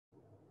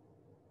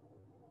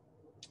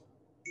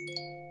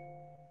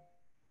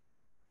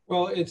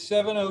Well, it's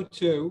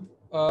 7:02,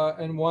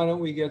 and why don't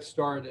we get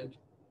started?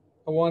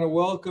 I want to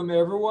welcome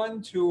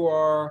everyone to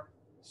our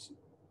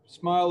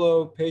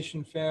Smilow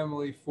Patient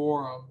Family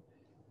Forum.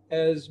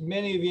 As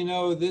many of you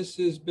know, this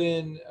has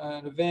been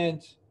an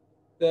event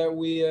that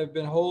we have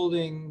been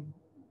holding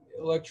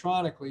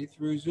electronically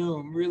through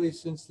Zoom really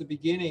since the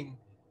beginning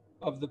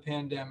of the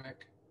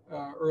pandemic,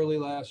 early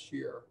last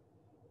year.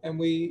 And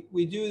we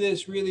do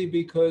this really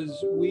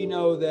because we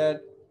know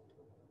that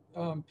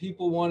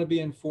people want to be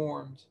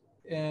informed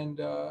and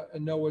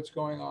know what's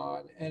going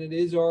on. And it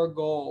is our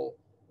goal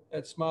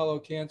at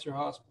Smilow Cancer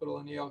Hospital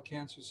and Yale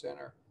Cancer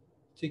Center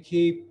to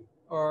keep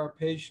our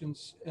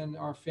patients and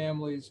our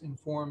families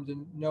informed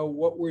and know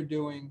what we're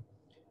doing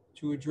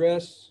to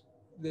address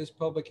this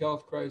public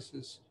health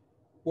crisis,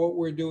 what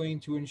we're doing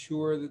to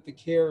ensure that the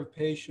care of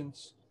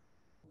patients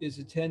is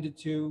attended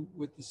to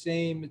with the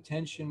same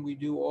attention we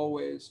do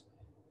always,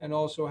 and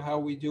also how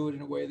we do it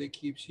in a way that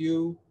keeps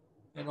you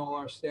and all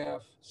our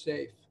staff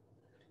safe.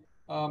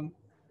 Um,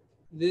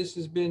 this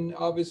has been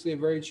obviously a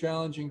very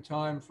challenging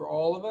time for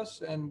all of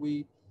us, and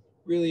we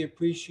really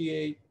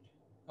appreciate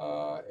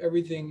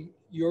everything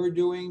you're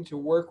doing to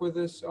work with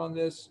us on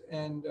this.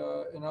 And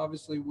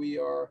obviously, we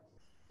are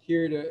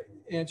here to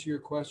answer your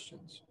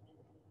questions.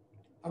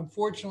 I'm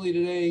fortunately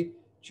today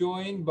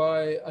joined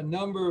by a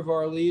number of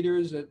our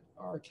leaders at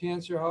our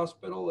cancer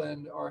hospital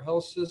and our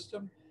health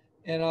system.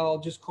 And I'll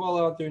just call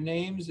out their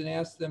names and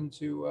ask them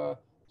to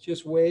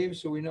just wave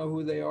so we know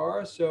who they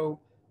are. So,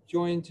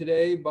 joined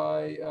today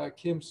by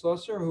Kim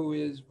Slusser, who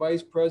is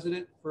Vice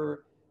President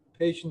for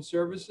Patient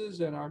Services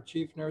and our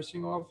Chief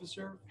Nursing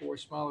Officer for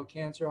Smilow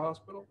Cancer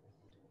Hospital.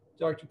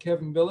 Dr.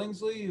 Kevin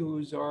Billingsley,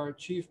 who's our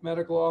Chief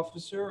Medical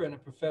Officer and a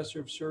Professor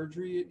of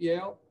Surgery at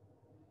Yale.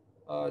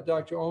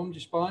 Dr.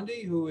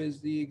 Deshpande, who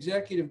is the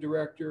Executive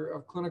Director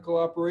of Clinical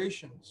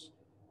Operations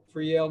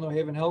for Yale New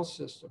Haven Health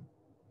System.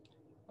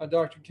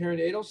 Dr. Kerin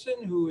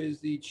Adelson, who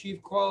is the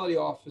Chief Quality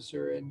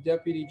Officer and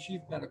Deputy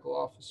Chief Medical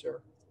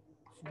Officer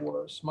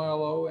for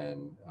Smilow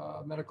and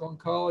medical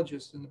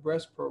oncologist in the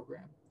breast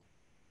program.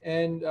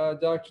 And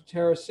Dr.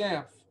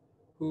 Sanft,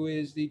 who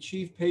is the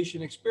Chief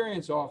Patient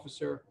Experience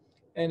Officer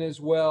and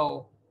as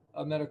well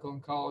a medical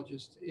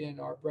oncologist in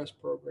our breast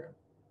program.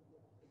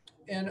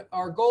 And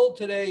our goal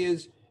today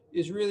is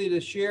really to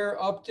share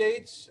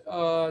updates,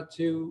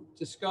 to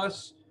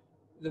discuss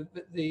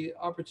the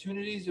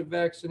opportunities of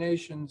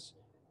vaccinations,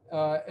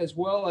 as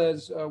well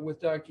as with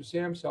Dr.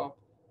 Sam's help,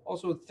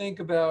 also think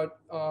about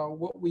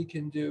what we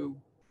can do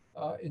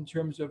in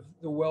terms of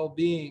the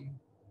well-being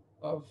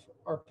of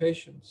our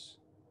patients.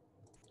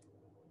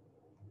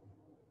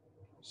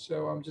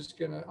 So I'm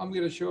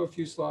gonna show a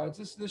few slides.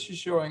 This is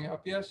showing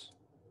up, yes?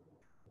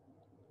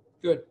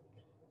 Good.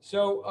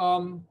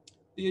 So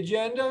the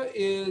agenda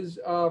is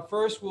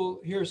first we'll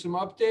hear some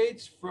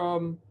updates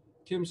from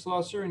Kim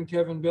Slusser and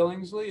Kevin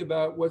Billingsley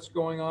about what's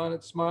going on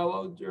at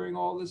Smilow during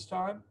all this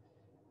time.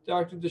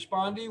 Dr.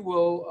 Deshpande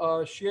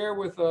will share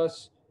with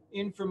us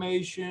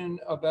information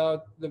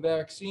about the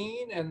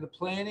vaccine and the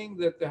planning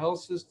that the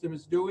health system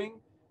is doing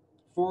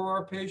for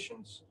our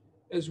patients.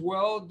 As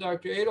well,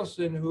 Dr.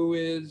 Adelson, who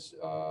is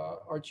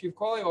our Chief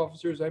Quality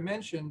Officer, as I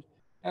mentioned,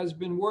 has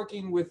been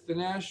working with the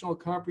National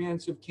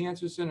Comprehensive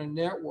Cancer Center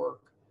Network,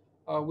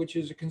 which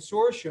is a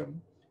consortium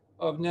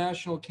of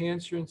National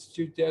Cancer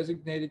Institute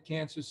designated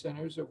cancer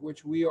centers, of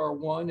which we are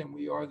one, and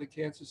we are the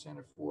Cancer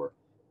Center for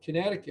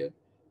Connecticut,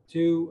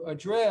 to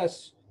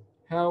address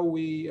how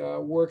we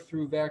work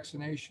through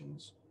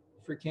vaccinations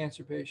for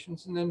cancer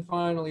patients. And then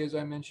finally, as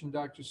I mentioned,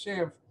 Dr.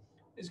 Sanft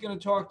is going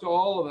to talk to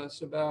all of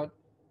us about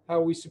how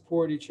we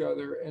support each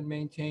other and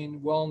maintain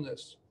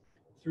wellness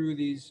through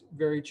these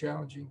very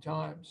challenging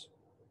times.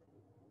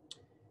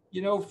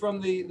 You know,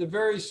 from the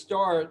very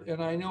start,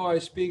 and I know I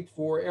speak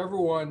for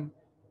everyone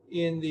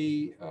in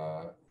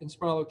in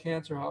Smilow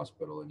Cancer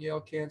Hospital and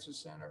Yale Cancer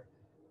Center,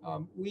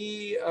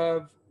 we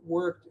have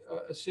worked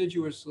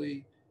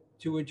assiduously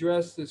to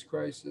address this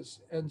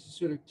crisis and to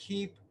sort of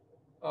keep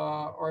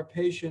our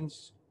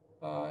patients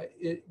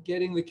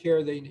getting the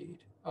care they need.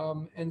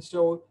 And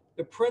so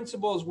the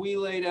principles we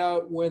laid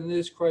out when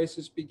this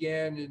crisis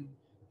began in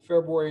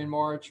February and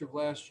March of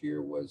last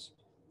year was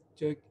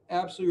to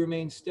absolutely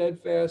remain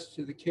steadfast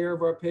to the care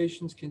of our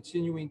patients,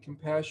 continuing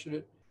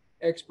compassionate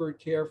expert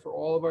care for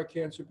all of our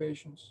cancer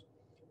patients,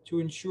 to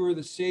ensure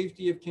the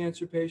safety of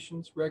cancer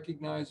patients,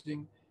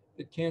 recognizing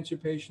that cancer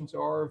patients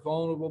are a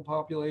vulnerable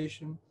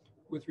population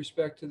with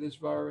respect to this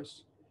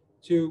virus,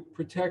 to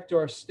protect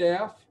our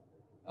staff,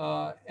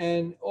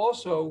 and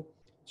also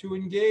to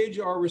engage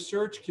our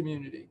research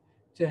community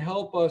to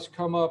help us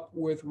come up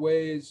with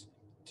ways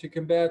to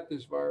combat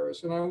this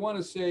virus. And I want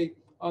to say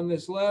on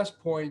this last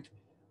point,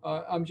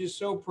 I'm just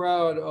so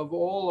proud of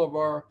all of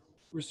our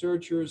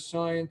researchers,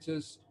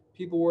 scientists,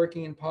 people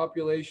working in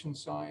population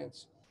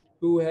science,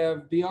 who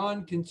have,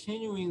 beyond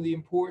continuing the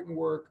important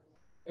work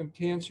of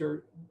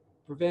cancer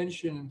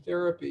prevention and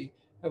therapy,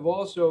 have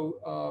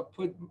also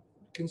put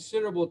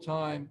considerable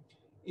time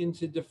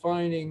into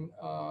defining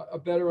a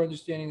better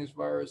understanding of this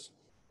virus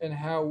and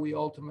how we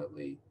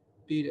ultimately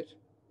beat it.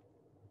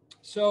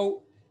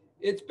 So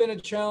it's been a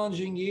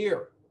challenging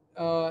year.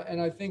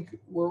 And I think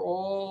we're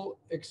all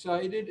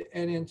excited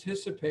and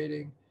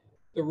anticipating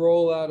the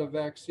rollout of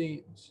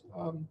vaccines.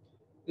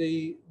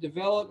 The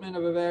development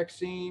of a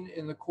vaccine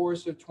in the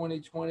course of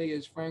 2020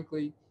 is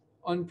frankly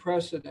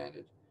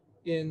unprecedented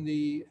in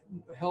the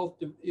health,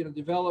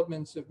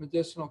 developments of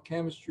medicinal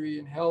chemistry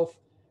and health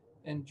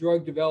and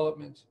drug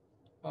development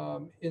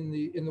in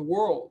the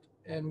world.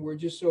 And we're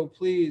just so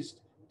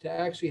pleased to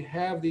actually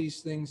have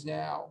these things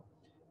now.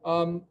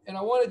 And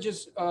I want to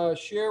just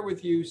share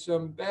with you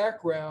some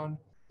background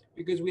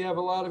because we have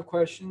a lot of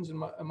questions,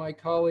 and my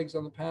colleagues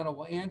on the panel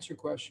will answer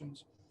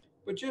questions,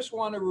 but just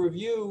want to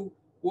review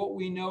what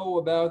we know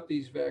about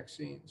these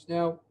vaccines.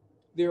 Now,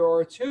 there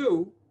are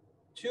two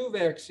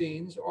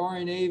vaccines,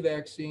 RNA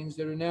vaccines,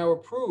 that are now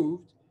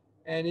approved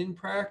and in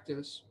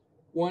practice,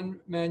 one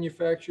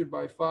manufactured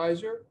by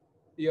Pfizer,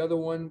 the other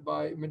one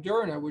by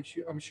Moderna, which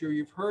I'm sure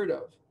you've heard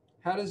of.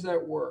 How does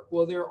that work?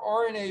 Well, they're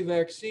RNA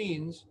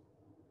vaccines.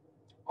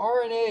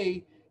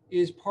 RNA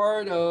is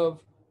part of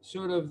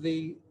sort of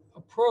the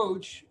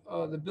approach,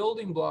 the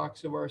building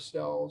blocks of our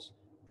cells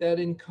that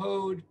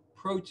encode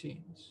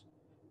proteins.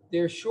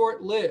 They're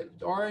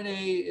short-lived.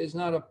 RNA is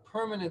not a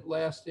permanent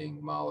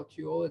lasting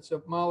molecule. It's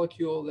a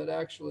molecule that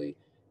actually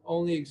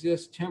only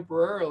exists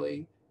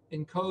temporarily,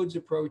 encodes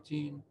a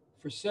protein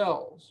for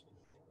cells.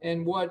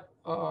 And what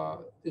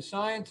the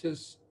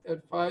scientists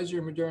at Pfizer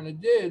and Moderna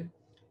did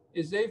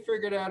is they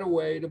figured out a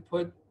way to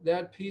put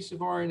that piece of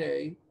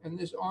RNA, and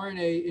this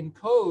RNA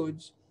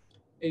encodes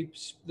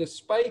the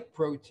spike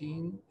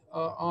protein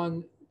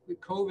on the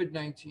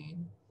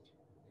COVID-19,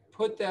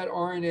 put that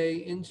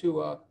RNA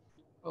into a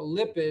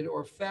lipid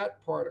or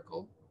fat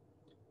particle,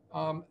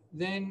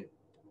 then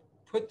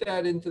put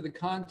that into the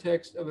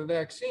context of a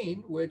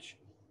vaccine, which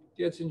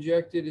gets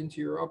injected into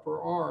your upper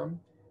arm.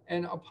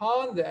 And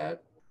upon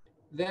that,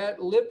 that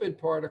lipid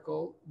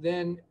particle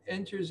then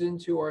enters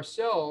into our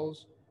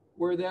cells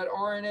where that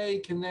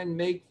RNA can then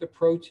make the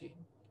protein,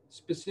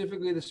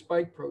 specifically the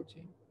spike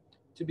protein.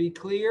 To be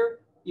clear,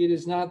 it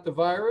is not the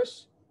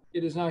virus.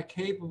 It is not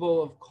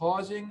capable of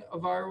causing a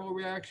viral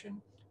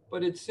reaction,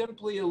 but it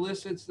simply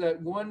elicits that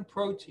one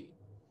protein.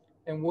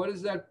 And what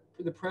does that,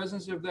 the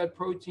presence of that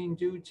protein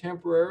do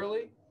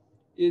temporarily?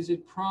 Is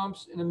it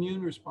prompts an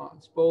immune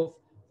response, both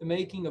the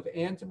making of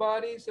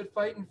antibodies that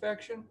fight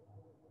infection,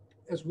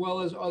 as well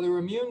as other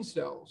immune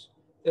cells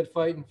that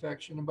fight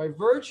infection. And by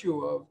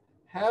virtue of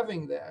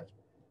having that,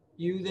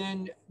 you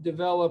then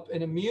develop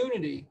an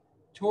immunity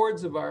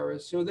towards the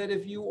virus so that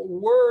if you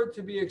were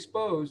to be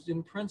exposed,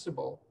 in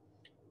principle,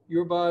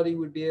 your body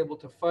would be able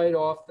to fight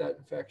off that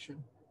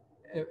infection,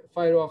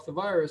 fight off the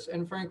virus,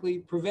 and frankly,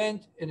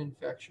 prevent an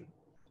infection.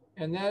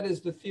 And that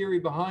is the theory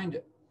behind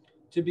it.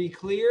 To be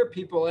clear,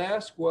 people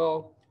ask,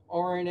 well,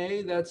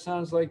 RNA, that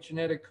sounds like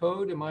genetic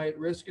code. Am I at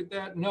risk at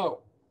that?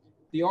 No.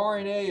 The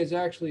RNA is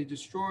actually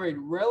destroyed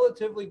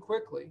relatively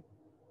quickly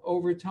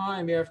over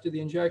time after the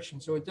injection.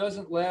 So it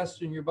doesn't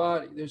last in your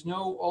body. There's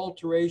no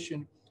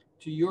alteration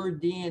to your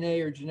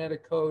DNA or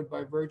genetic code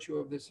by virtue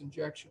of this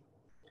injection.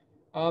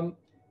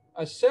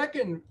 A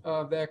second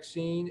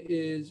vaccine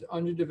is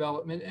under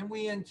development, and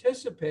we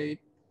anticipate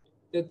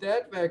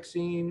that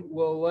vaccine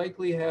will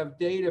likely have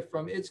data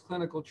from its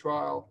clinical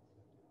trial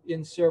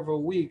in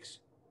several weeks,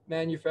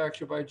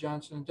 manufactured by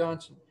Johnson &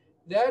 Johnson.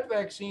 That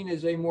vaccine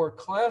is a more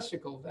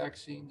classical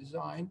vaccine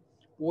design.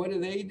 What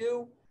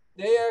do?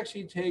 They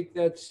actually take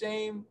that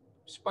same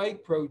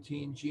spike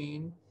protein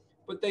gene,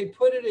 but they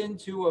put it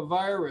into a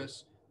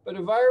virus, but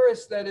a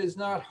virus that is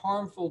not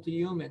harmful to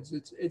humans.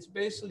 It's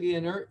basically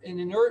an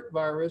inert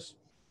virus,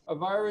 a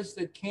virus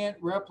that can't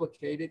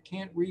replicate, it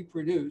can't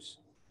reproduce,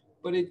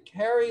 but it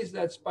carries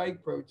that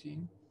spike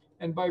protein.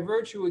 And by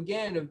virtue,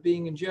 again, of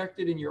being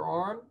injected in your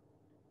arm,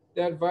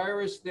 that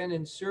virus then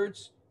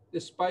inserts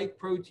the spike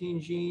protein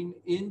gene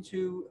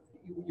into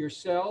your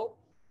cell,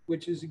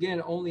 which is,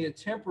 again, only a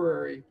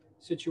temporary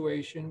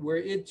situation where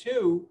it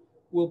too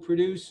will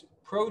produce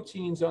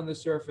proteins on the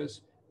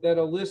surface that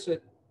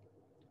elicit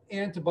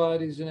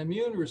antibodies and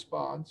immune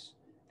response,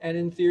 and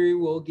in theory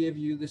will give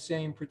you the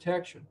same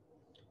protection.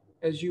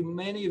 As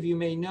many of you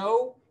may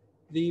know,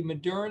 the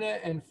Moderna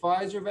and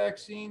Pfizer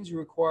vaccines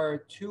require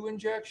 2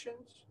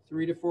 injections,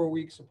 3 to 4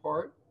 weeks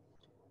apart.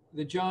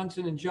 The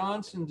Johnson &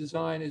 Johnson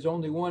design is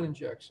only 1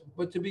 injection.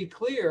 But to be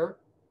clear,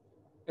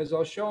 as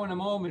I'll show in a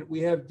moment, we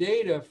have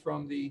data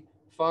from the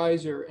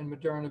Pfizer and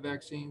Moderna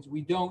vaccines.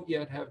 We don't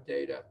yet have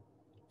data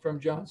from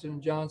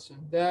Johnson & Johnson.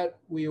 That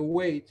we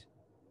await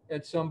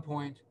at some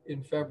point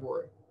in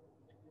February.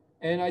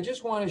 And I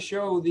just want to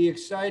show the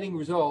exciting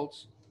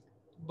results.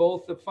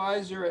 Both the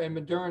Pfizer and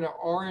Moderna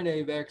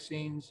RNA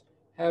vaccines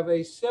have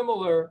a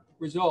similar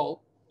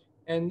result.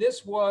 And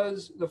this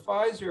was, the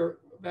Pfizer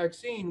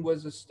vaccine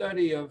was a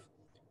study of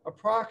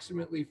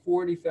approximately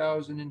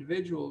 40,000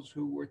 individuals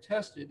who were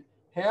tested,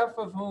 half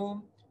of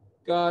whom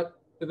got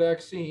the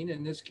vaccine,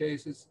 in this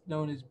case it's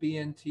known as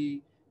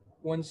BNT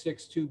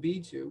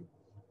 162b2,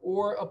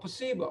 or a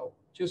placebo,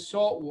 just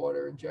salt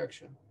water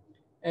injection.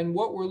 And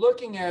what we're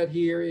looking at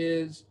here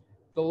is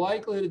the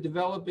likelihood of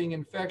developing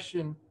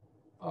infection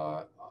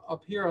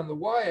up here on the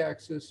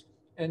y-axis,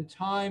 and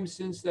time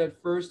since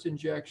that first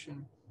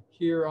injection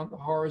here on the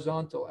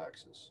horizontal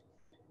axis.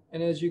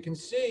 And as you can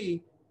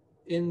see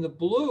in the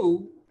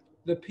blue,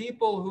 the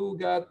people who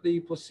got the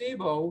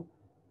placebo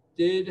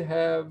did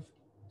have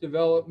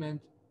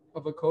development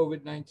of a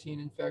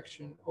COVID-19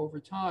 infection over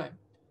time.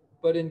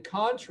 But in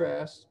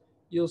contrast,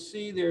 you'll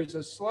see there's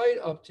a slight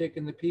uptick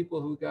in the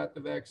people who got the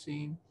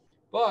vaccine.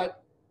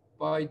 But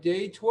by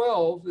day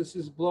 12, this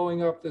is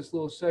blowing up this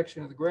little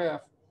section of the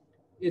graph,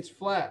 it's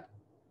flat.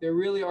 There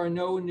really are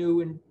no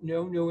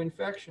new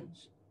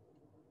infections,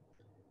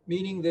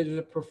 meaning there's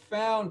a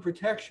profound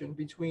protection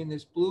between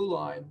this blue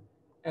line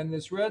and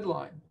this red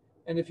line.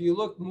 And if you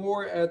look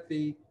more at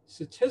the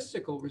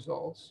statistical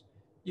results,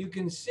 you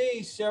can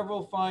see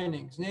several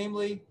findings,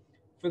 namely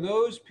for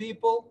those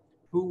people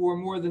who were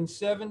more than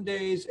 7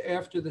 days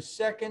after the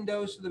second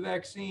dose of the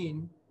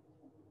vaccine,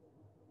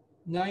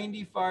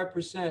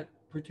 95%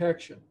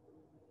 protection,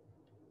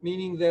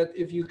 meaning that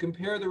if you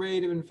compare the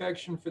rate of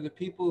infection for the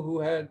people who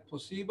had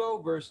placebo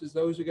versus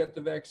those who got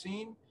the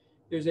vaccine,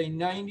 there's a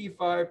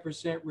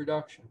 95%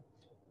 reduction.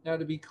 Now,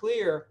 to be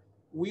clear,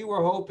 we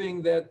were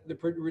hoping that the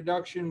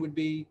reduction would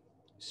be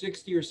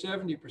 60 or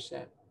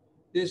 70%.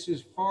 This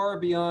is far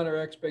beyond our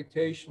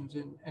expectations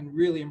and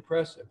really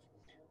impressive.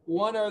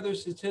 One other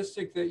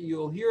statistic that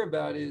you'll hear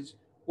about is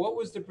what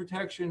was the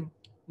protection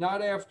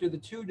not after the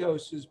 2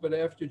 doses, but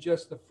after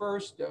just the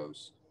first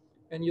dose.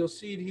 And you'll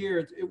see it here,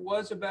 it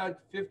was about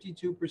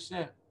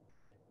 52%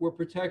 were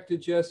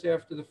protected just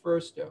after the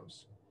first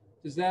dose.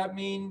 Does that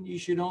mean you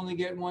should only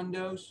get 1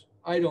 dose?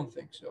 I don't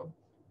think so.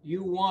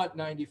 You want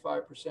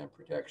 95%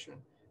 protection.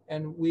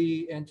 And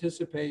we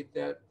anticipate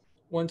that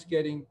once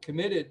getting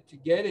committed to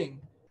getting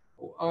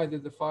either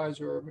the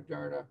Pfizer or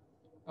Moderna,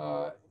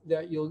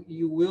 that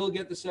you will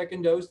get the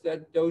second dose.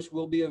 That dose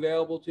will be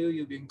available to you.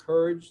 You'll be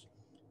encouraged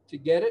to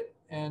get it,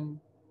 and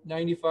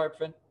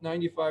 95%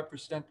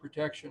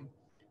 protection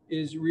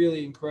is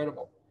really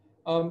incredible.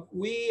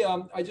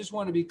 I just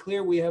want to be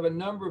clear, we have a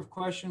number of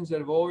questions that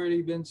have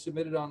already been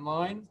submitted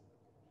online.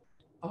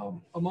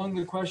 Among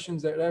the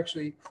questions that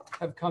actually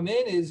have come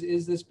in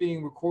is this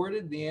being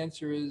recorded? The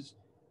answer is,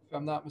 if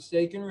I'm not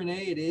mistaken,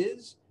 Renee, it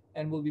is,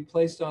 and will be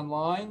placed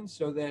online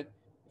so that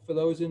for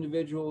those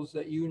individuals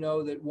that you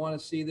know that want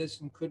to see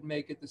this and couldn't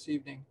make it this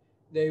evening,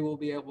 they will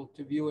be able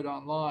to view it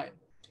online.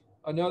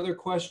 Another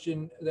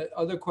question that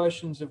other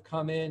questions have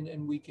come in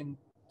and we can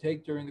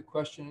take during the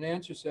question and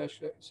answer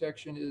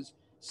section is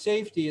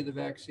safety of the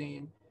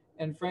vaccine.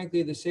 And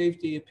frankly, the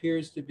safety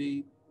appears to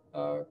be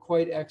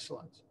quite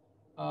excellent.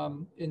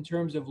 In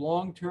terms of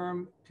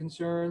long-term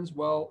concerns,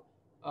 well,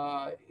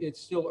 it's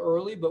still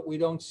early, but we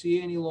don't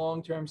see any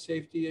long-term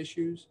safety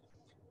issues.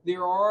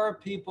 There are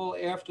people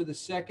after the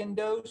second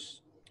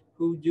dose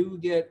who do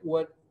get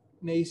what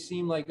may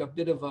seem like a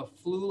bit of a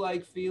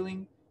flu-like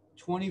feeling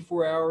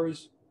 24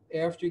 hours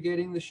after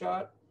getting the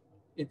shot.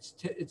 It's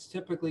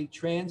typically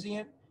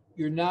transient.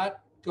 You're not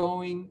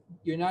getting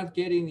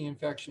the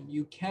infection.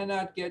 You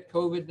cannot get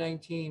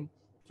COVID-19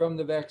 from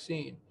the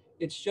vaccine.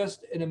 It's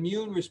just an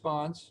immune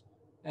response,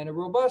 and a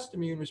robust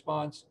immune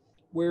response,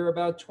 where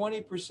about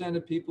 20%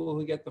 of people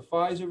who get the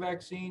Pfizer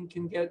vaccine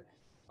can get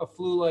a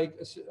flu-like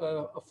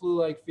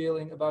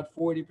feeling. About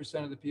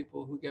 40% of the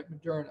people who get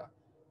Moderna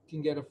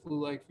can get a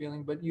flu-like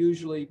feeling, but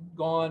usually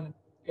gone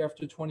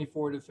after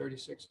 24 to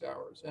 36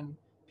 hours. And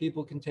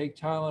people can take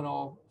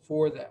Tylenol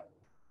for that.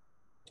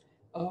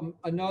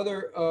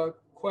 Another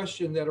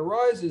question that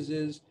arises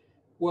is,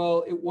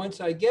 well,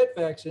 once I get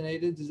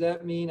vaccinated, does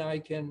that mean I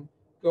can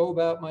go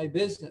about my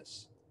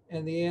business?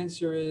 And the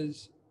answer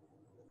is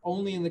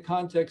only in the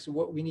context of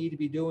what we need to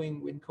be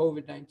doing with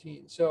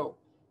COVID-19. So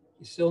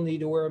you still need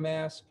to wear a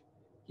mask,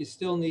 you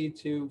still need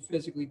to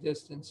physically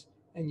distance,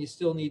 and you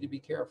still need to be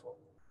careful.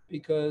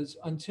 Because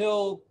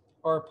until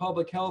our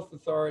public health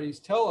authorities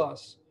tell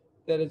us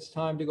that it's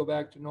time to go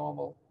back to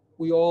normal,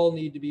 we all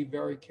need to be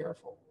very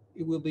careful.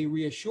 It will be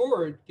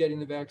reassured getting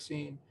the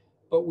vaccine,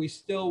 but we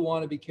still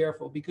want to be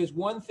careful, because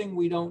one thing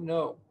we don't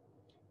know,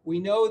 we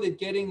know that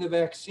getting the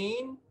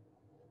vaccine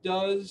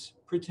does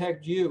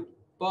protect you,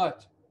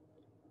 but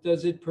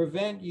does it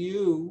prevent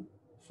you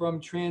from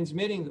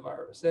transmitting the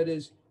virus? That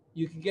is,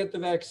 you can get the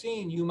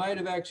vaccine, you might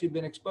have actually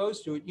been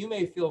exposed to it, you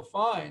may feel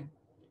fine,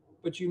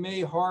 but you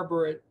may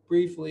harbor it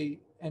briefly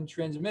and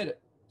transmit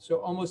it. So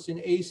almost an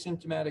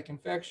asymptomatic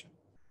infection.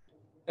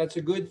 That's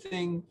a good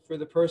thing for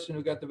the person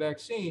who got the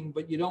vaccine,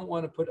 but you don't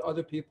want to put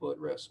other people at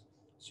risk.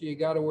 So you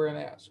got to wear a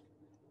mask,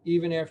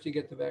 even after you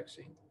get the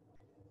vaccine.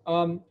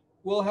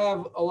 We'll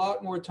have a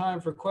lot more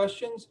time for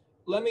questions.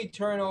 Let me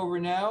turn over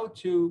now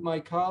to my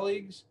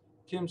colleagues,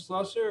 Kim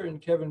Slusser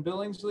and Kevin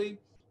Billingsley,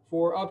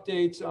 for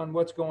updates on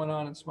what's going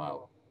on in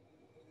Smilow.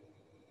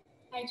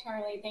 Hi,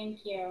 Charlie.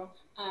 Thank you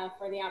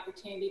for the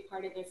opportunity to be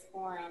part of this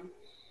forum.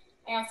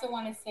 I also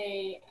want to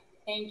say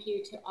thank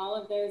you to all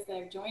of those that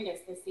have joined us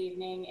this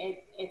evening.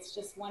 It's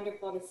just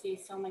wonderful to see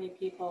so many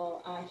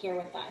people here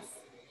with us.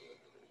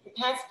 The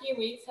past few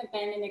weeks have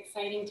been an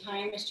exciting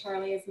time, as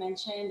Charlie has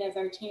mentioned, as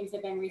our teams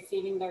have been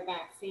receiving their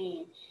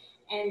vaccine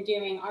and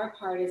doing our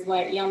part is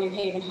what Yale New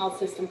Haven Health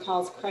System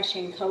calls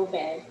crushing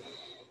COVID.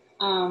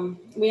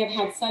 We have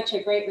had such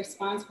a great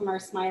response from our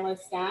Smilow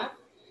staff.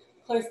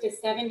 Close to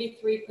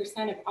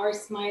 73% of our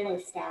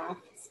Smilow staff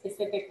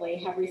specifically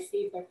have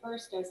received their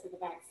first dose of the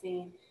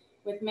vaccine,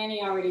 with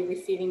many already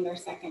receiving their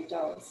second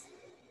dose.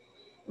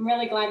 I'm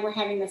really glad we're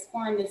having this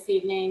forum this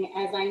evening,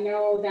 as I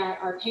know that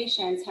our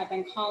patients have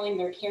been calling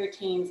their care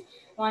teams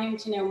wanting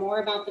to know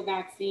more about the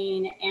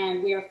vaccine,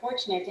 and we are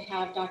fortunate to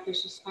have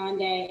Drs.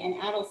 Deshpande and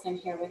Adelson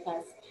here with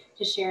us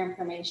to share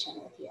information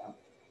with you.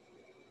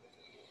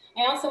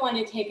 I also want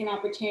to take an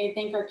opportunity to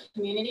thank our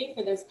community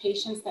for those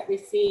patients that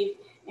received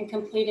and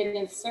completed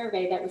a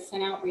survey that was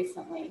sent out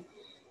recently.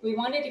 We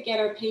wanted to get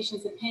our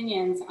patients'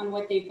 opinions on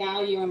what they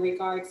value in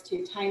regards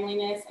to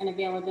timeliness and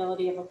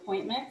availability of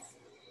appointments,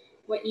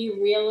 what you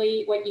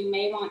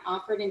may want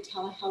offered in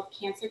telehealth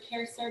cancer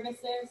care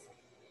services,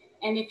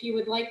 and if you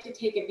would like to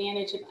take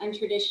advantage of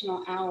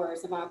untraditional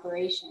hours of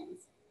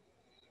operations.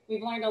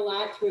 We've learned a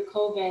lot through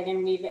COVID,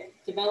 and we've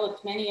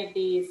developed many of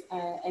these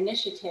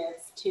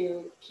initiatives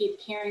to keep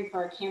caring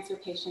for our cancer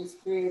patients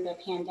through the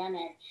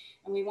pandemic.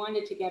 And we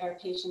wanted to get our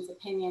patients'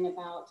 opinion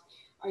about,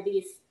 are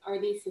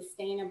these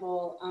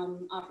sustainable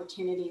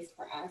opportunities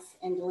for us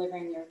in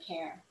delivering your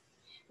care?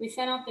 We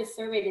sent out this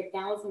survey to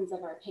thousands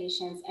of our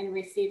patients and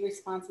received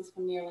responses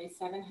from nearly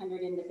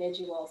 700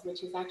 individuals,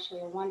 which is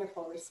actually a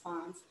wonderful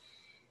response.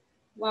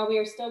 While we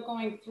are still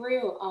going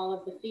through all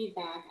of the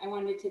feedback, I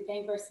wanted to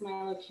thank our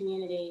Smilow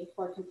community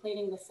for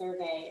completing the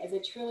survey, as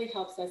it truly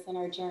helps us in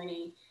our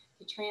journey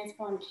to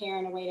transform care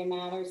in a way that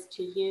matters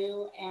to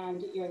you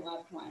and your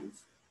loved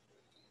ones.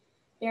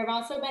 There have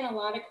also been a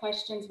lot of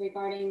questions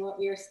regarding what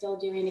we are still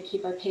doing to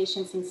keep our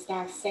patients and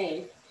staff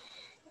safe,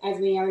 as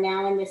we are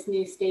now in this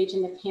new stage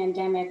in the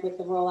pandemic with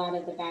the rollout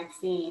of the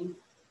vaccine.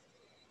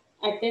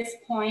 At this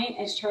point,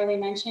 as Charlie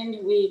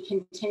mentioned, we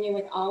continue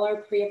with all our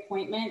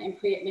pre-appointment and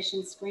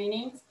pre-admission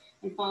screenings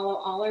and follow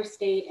all our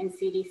state and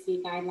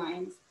CDC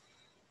guidelines.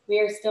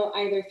 We are still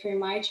either through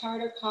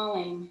MyChart or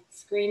calling,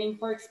 screening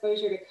for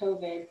exposure to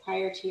COVID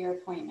prior to your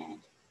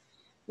appointment.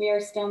 We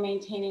are still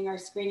maintaining our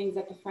screenings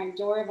at the front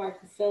door of our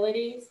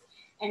facilities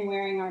and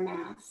wearing our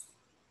masks.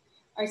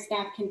 Our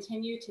staff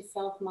continue to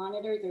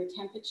self-monitor their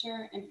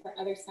temperature and for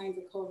other signs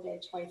of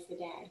COVID twice a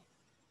day.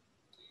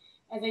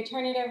 As I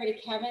turn it over to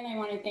Kevin, I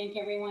want to thank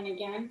everyone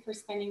again for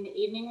spending the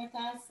evening with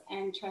us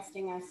and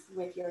trusting us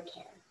with your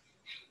care.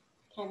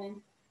 Kevin.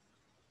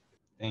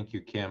 Thank you,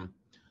 Kim.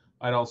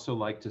 I'd also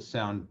like to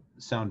sound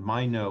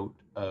my note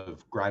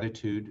of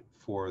gratitude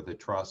for the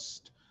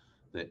trust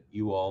that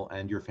you all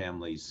and your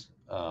families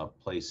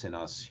place in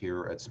us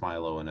here at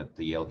Smilow and at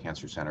the Yale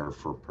Cancer Center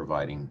for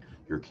providing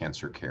your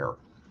cancer care.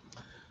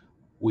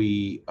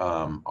 We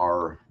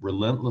are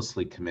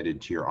relentlessly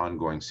committed to your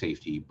ongoing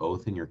safety,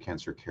 both in your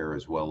cancer care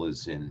as well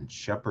as in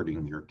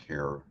shepherding your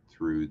care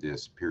through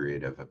this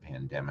period of a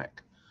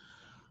pandemic.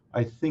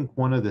 I think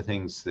one of the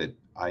things that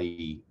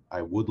I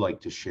would like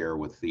to share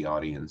with the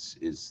audience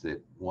is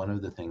that one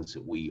of the things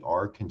that we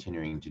are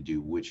continuing to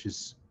do, which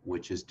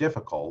is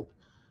difficult,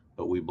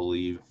 but we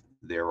believe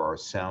there are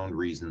sound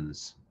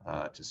reasons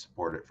to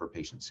support it for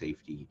patient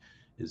safety,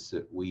 is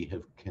that we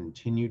have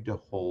continued to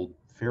hold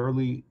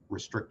fairly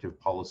restrictive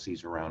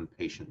policies around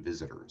patient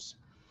visitors.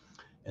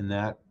 And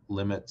that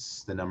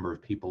limits the number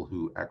of people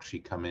who actually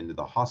come into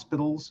the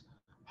hospital,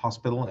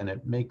 and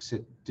it makes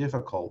it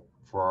difficult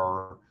for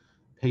our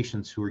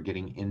patients who are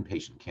getting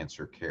inpatient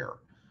cancer care.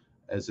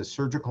 As a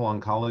surgical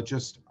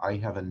oncologist, I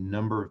have a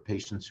number of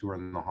patients who are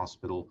in the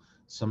hospital,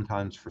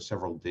 sometimes for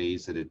several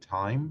days at a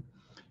time.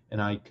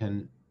 And I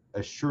can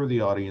assure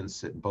the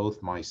audience that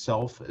both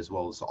myself, as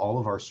well as all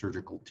of our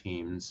surgical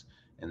teams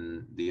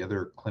and the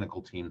other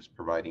clinical teams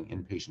providing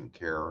inpatient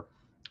care,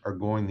 are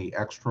going the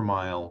extra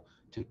mile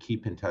to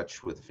keep in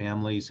touch with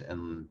families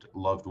and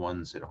loved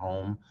ones at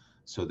home,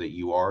 so that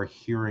you are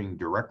hearing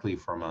directly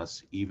from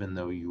us, even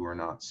though you are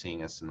not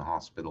seeing us in the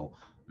hospital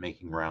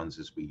making rounds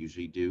as we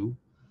usually do.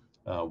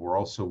 We're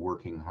also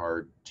working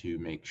hard to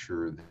make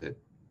sure that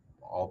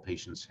all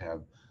patients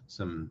have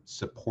some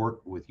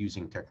support with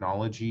using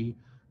technology,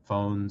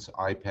 phones,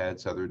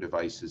 iPads, other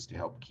devices to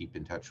help keep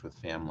in touch with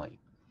family.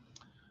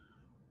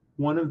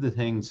 One of the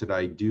things that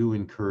I do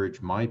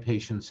encourage my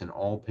patients and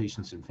all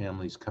patients and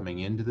families coming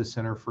into the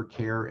Center for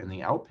Care in the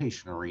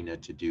outpatient arena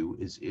to do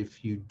is,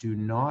 if you do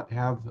not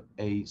have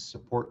a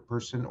support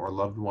person or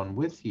loved one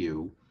with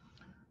you,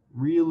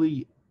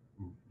 really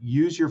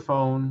use your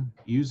phone,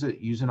 use an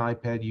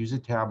iPad, use a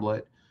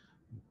tablet,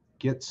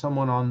 get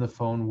someone on the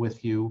phone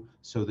with you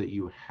so that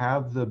you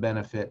have the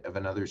benefit of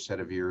another set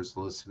of ears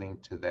listening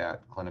to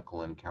that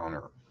clinical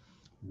encounter.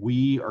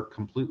 We are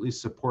completely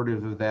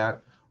supportive of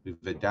that. We've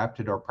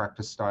adapted our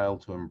practice style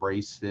to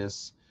embrace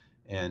this.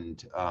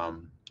 And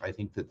I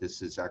think that this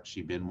has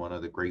actually been one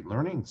of the great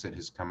learnings that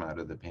has come out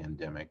of the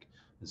pandemic,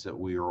 is that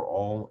we are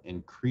all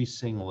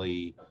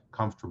increasingly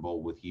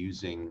comfortable with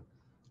using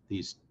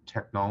these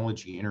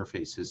technology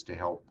interfaces to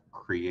help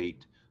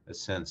create a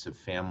sense of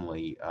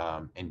family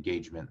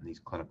engagement in these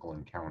clinical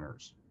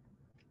encounters.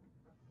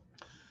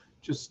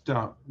 Just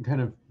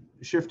kind of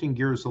shifting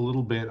gears a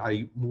little bit,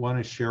 I want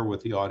to share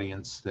with the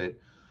audience that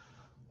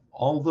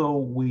although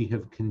we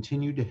have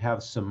continued to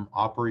have some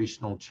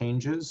operational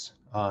changes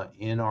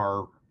in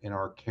our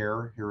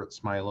care here at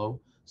Smilow,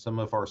 some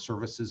of our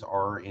services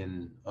are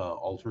in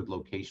altered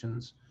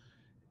locations.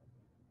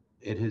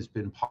 It has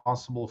been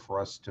possible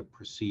for us to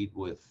proceed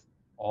with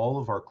all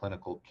of our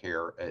clinical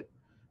care at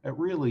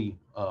really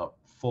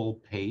full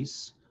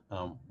pace.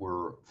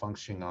 We're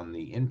functioning on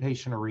the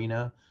inpatient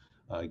arena,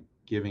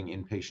 giving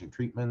inpatient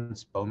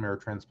treatments, bone marrow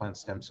transplant,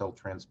 stem cell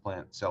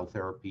transplant, cell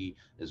therapy,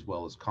 as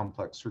well as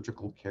complex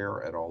surgical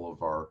care at all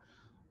of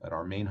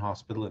our main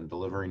hospital and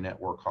delivery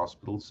network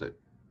hospitals at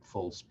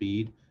full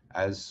speed,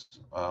 as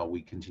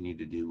we continue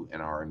to do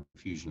in our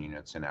infusion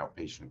units and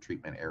outpatient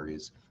treatment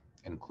areas,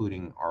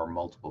 including our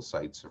multiple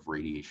sites of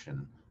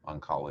radiation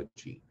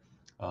oncology.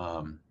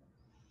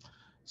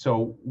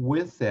 So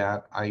with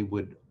that, I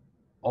would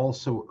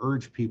also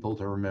urge people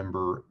to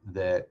remember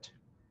that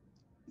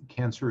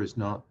cancer is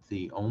not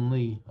the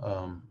only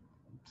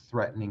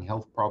threatening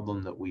health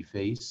problem that we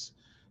face,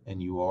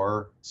 and you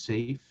are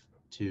safe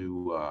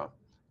to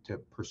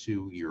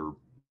pursue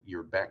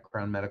your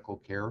background medical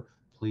care.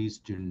 Please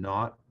do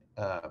not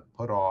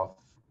put off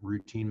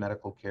routine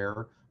medical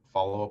care.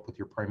 Follow up with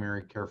your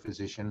primary care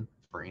physician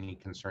for any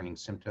concerning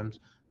symptoms.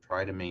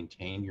 Try to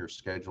maintain your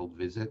scheduled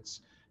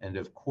visits, and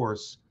of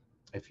course,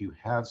 if you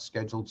have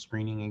scheduled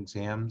screening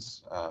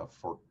exams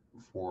for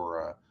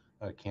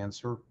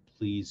cancer,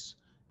 please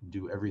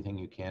do everything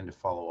you can to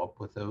follow up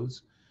with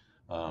those.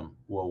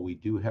 While we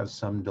do have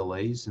some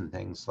delays in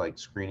things like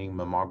screening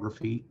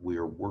mammography, we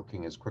are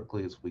working as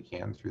quickly as we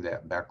can through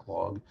that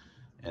backlog,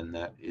 and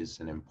that is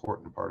an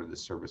important part of the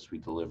service we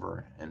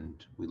deliver,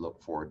 and we look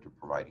forward to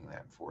providing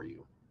that for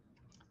you.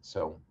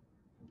 So,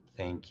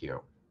 thank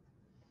you.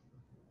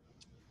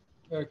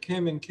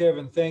 Kim and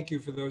Kevin, thank you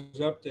for those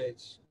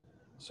updates.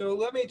 So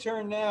let me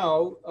turn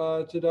now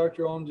to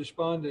Dr.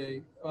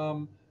 Deshpande,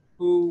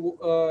 who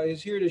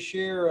is here to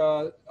share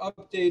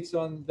updates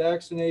on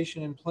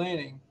vaccination and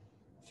planning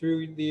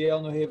through the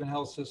Yale New Haven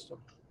Health System.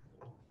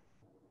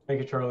 Thank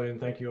you, Charlie, and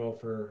thank you all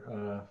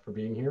for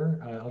being here.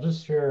 I'll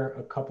just share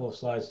a couple of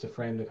slides to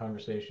frame the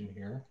conversation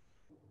here.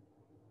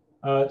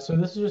 So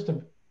this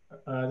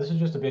is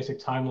just a basic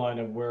timeline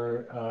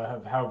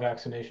of how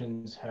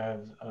vaccinations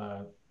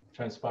have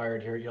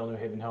transpired here at Yale New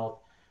Haven Health.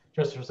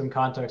 Just for some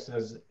context,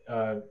 as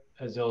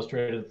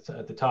illustrated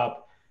at the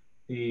top,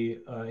 the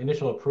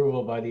initial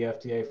approval by the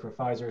FDA for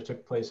Pfizer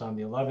took place on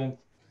the 11th.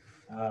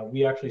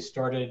 We actually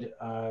started,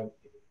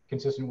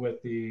 consistent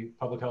with the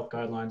public health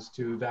guidelines,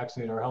 to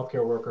vaccinate our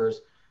healthcare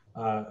workers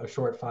a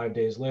short 5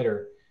 days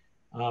later.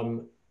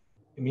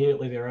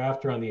 Immediately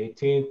thereafter, on the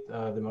 18th,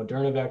 the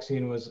Moderna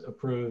vaccine was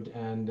approved,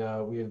 and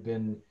we have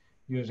been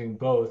using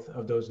both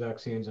of those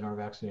vaccines in our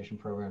vaccination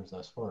programs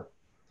thus far.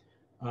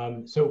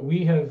 So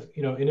we have,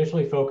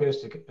 initially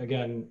focused,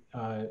 again,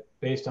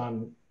 based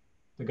on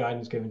the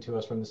guidance given to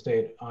us from the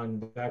state,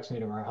 on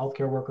vaccinating our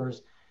healthcare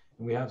workers.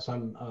 And we have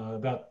some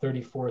about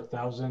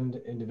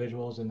 34,000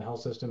 individuals in the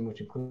health system,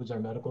 which includes our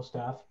medical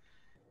staff,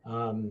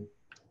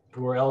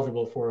 who are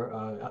eligible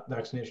for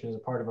vaccination as a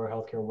part of our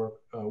healthcare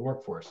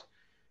workforce.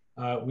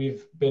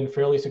 We've been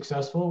fairly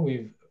successful.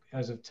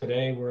 As of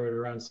today, we're at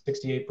around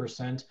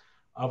 68%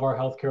 of our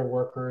healthcare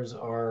workers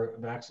are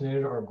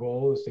vaccinated. Our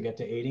goal is to get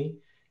to 80.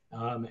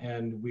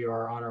 And we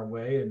are on our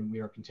way, and we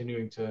are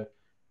continuing to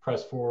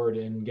press forward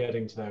in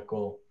getting to that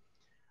goal.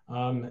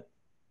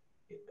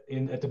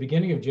 At the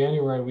beginning of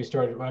January, we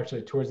started,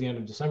 actually towards the end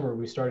of December,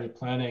 we started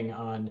planning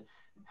on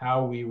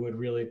how we would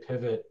really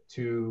pivot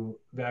to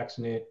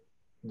vaccinate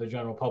the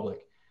general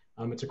public.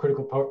 It's a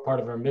critical part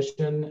of our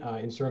mission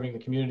in serving the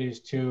communities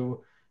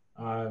to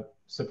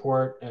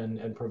support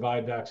and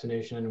provide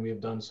vaccination, and we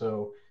have done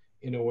so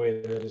in a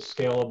way that is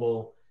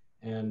scalable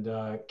and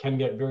can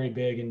get very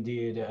big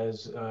indeed,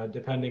 as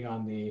depending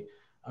on the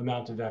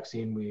amount of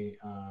vaccine we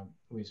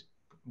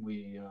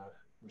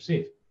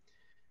receive.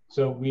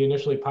 So we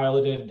initially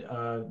piloted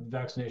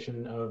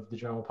vaccination of the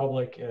general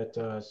public at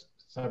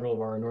several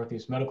of our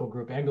Northeast Medical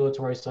Group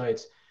ambulatory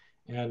sites,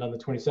 and on the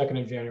 22nd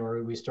of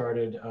January, we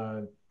started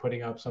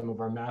putting up some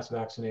of our mass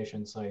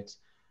vaccination sites,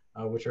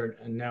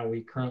 and now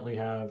we currently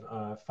have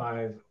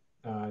 5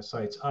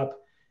 sites up.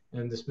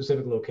 And the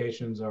specific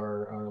locations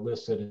are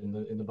listed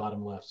in the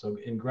bottom left. So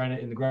in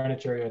the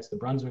Greenwich area, it's the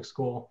Brunswick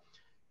School.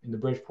 In the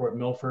Bridgeport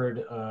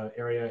Milford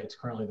area, it's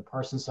currently the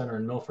Parsons Center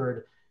in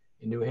Milford.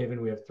 In New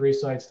Haven, we have 3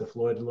 sites: the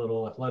Floyd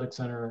Little Athletic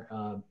Center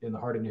in the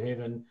heart of New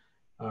Haven,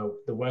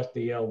 the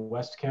Yale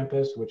West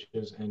Campus, which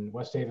is in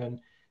West Haven,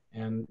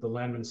 and the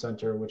Landman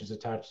Center, which is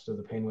attached to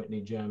the Payne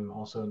Whitney Gym,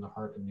 also in the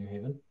heart of New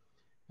Haven.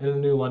 And in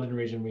the New London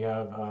region, we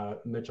have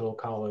Mitchell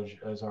College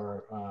as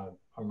our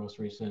most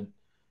recent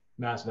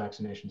mass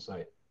vaccination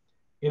site.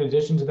 In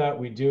addition to that,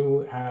 we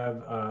do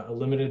have a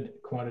limited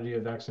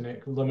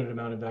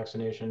amount of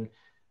vaccination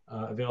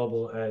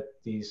available at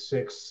the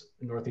 6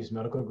 Northeast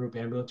Medical Group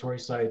ambulatory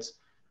sites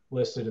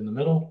listed in the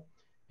middle.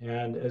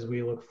 And as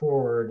we look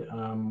forward,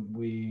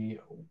 we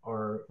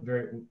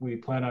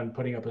plan on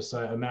putting up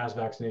a mass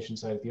vaccination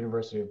site at the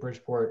University of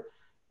Bridgeport,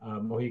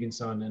 Mohegan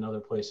Sun, and other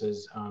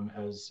places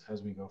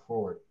as we go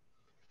forward.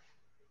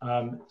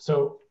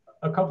 So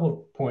a couple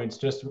of points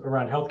just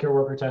around healthcare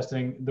worker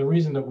testing. The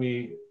reason that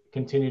we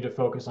continue to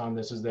focus on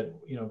this is that,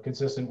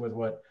 consistent with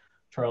what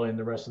Charlie and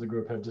the rest of the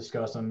group have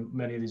discussed on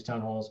many of these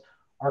town halls,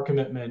 our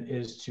commitment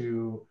is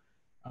to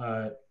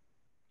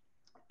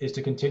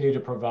continue to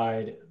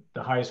provide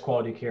the highest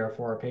quality care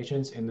for our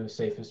patients in the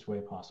safest way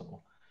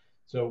possible.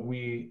 So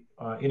we,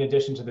 in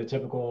addition to the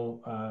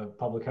typical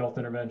public health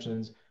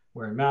interventions,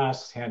 wearing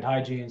masks, hand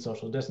hygiene,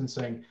 social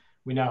distancing,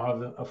 we now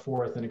have a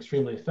fourth and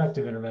extremely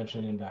effective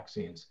intervention in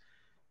vaccines.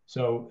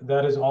 So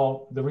that is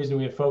all the reason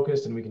we have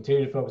focused, and we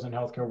continue to focus on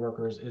healthcare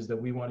workers, is that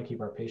we want to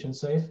keep our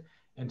patients safe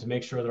and to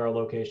make sure that our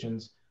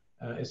locations,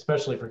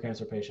 especially for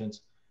cancer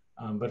patients,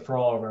 but for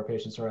all of our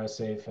patients, are as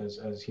safe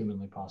as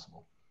humanly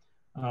possible.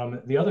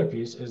 The other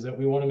piece is that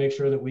we want to make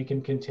sure that we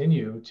can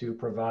continue to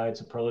provide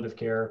superlative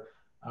care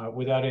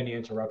without any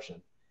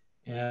interruption.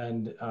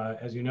 And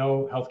as you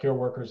know, healthcare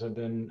workers have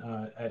been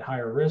at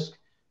higher risk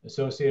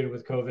associated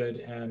with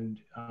COVID, and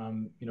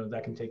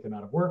that can take them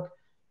out of work.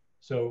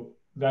 So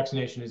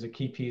vaccination is a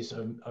key piece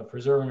of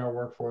preserving our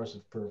workforce,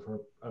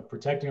 of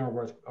protecting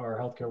our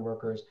healthcare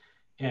workers,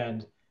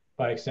 and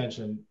by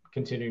extension,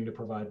 continuing to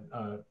provide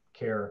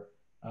care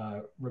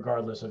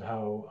regardless of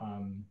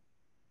how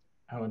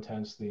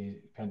intense the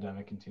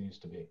pandemic continues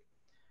to be.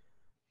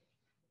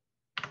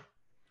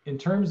 In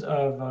terms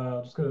of,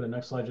 let's go to the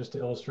next slide just to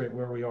illustrate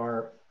where we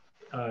are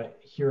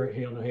here at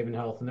New Haven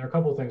Health. And there are a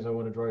couple of things I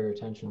want to draw your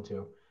attention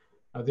to.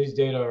 These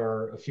data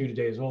are a few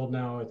days old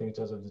now. I think it's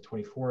as of the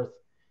 24th.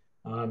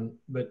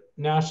 But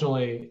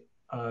nationally,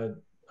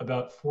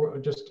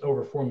 just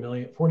over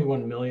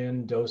 41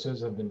 million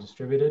doses have been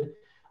distributed,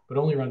 but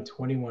only around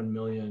 21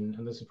 million,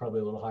 and this is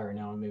probably a little higher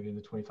now, maybe in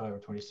the 25 or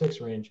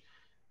 26 range,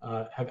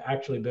 have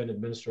actually been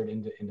administered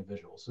into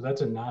individuals. So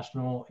that's a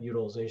national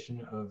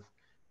utilization of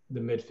the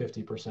mid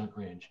 50%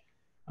 range.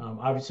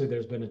 Obviously,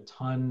 there's been a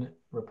ton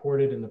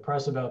reported in the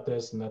press about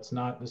this, and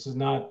this is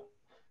not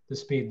the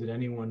speed that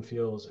anyone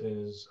feels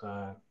is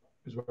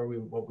what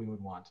we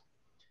would want.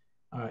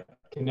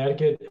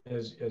 Connecticut,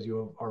 as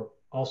you are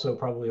also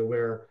probably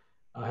aware,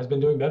 has been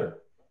doing better.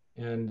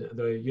 And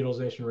the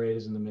utilization rate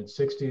is in the mid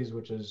 60s,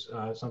 which is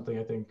something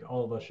I think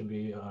all of us should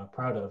be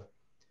proud of.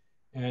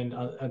 And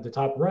at the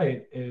top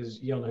right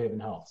is Yale New Haven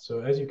Health. So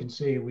as you can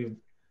see, we've,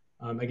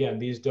 again,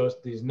 these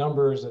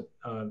numbers at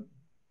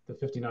the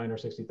 59 or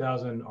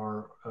 60,000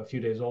 are a few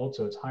days old,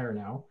 so it's higher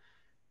now.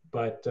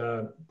 But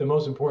the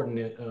most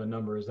important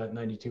number is that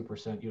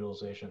 92%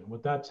 utilization.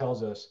 What that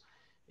tells us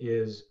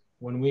is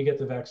when we get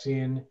the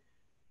vaccine,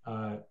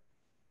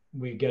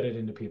 we get it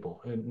into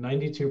people. And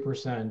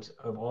 92%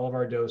 of all of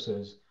our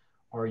doses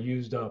are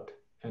used up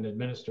and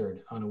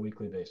administered on a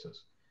weekly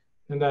basis.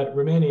 And that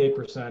remaining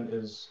 8%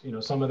 is,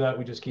 some of that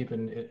we just keep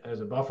in as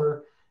a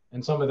buffer.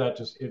 And some of that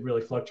it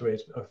really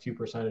fluctuates a few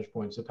percentage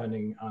points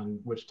depending on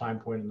which time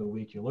point in the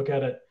week you look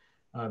at it,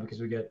 because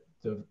we get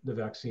the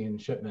vaccine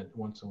shipment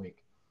once a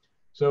week.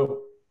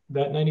 So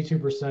that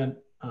 92%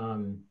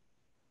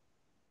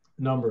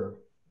 number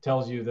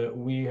tells you that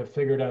we have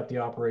figured out the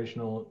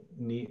operational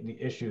the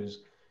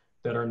issues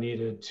that are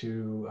needed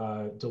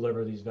to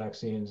deliver these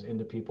vaccines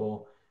into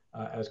people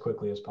as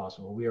quickly as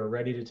possible. We are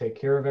ready to take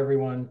care of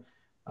everyone.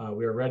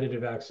 We are ready to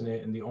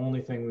vaccinate, and the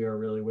only thing we are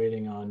really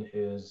waiting on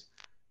is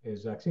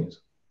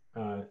vaccines,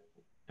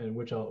 and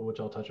which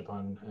I'll touch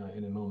upon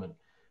in a moment.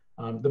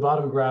 The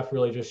bottom graph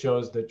really just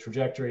shows the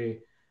trajectory,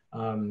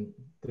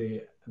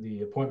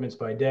 the appointments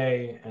by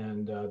day,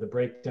 and the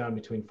breakdown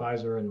between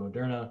Pfizer and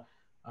Moderna.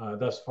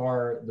 Thus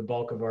far, the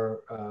bulk of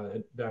our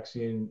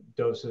vaccine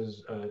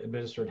doses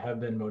administered have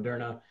been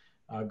Moderna.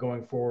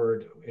 Going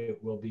forward,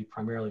 it will be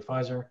primarily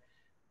Pfizer.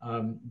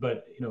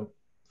 But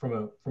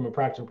from a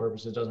practical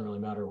purpose, it doesn't really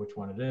matter which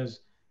one it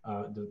is.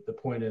 The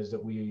point is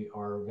that we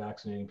are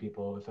vaccinating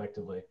people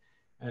effectively.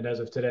 And as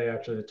of today,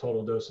 actually, the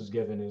total doses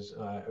given is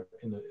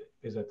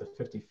at the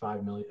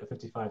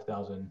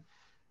 55,000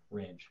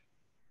 range.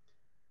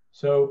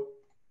 So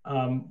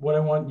what I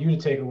want you to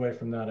take away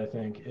from that, I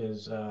think,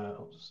 is,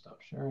 I'll just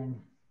stop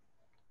sharing,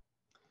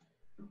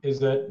 is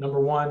that number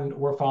one,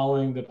 we're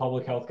following the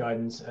public health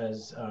guidance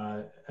as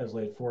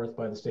laid forth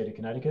by the state of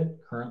Connecticut.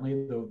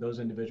 Currently, those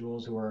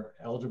individuals who are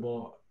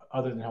eligible,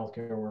 other than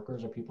healthcare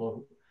workers, are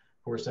people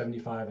who are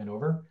 75 and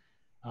over.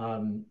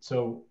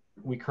 So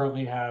we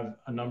currently have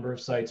a number of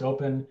sites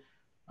open.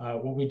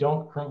 What we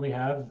don't currently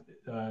have,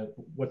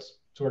 what's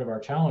sort of our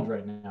challenge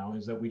right now,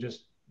 is that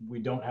we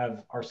don't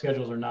have, our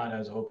schedules are not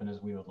as open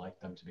as we would like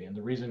them to be. And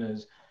the reason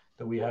is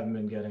that we haven't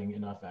been getting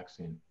enough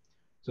vaccine.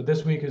 So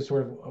this week is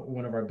sort of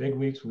one of our big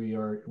weeks. We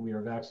are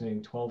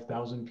vaccinating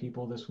 12,000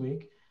 people this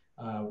week.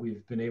 We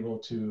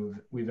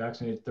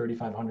vaccinated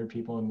 3,500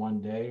 people in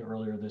one day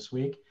earlier this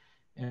week.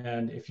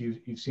 And if you've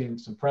seen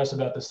some press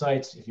about the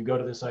sites, if you go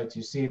to the sites,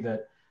 you see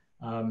that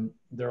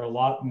there are a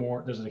lot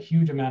more, there's a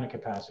huge amount of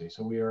capacity.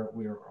 So we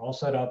are all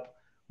set up.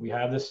 We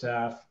have the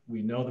staff,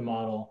 we know the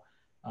model.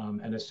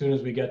 And as soon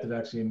as we get the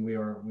vaccine, we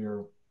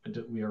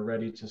are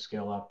ready to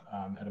scale up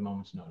at a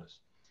moment's notice.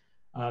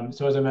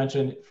 So as I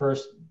mentioned,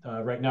 first,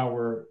 right now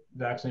we're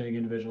vaccinating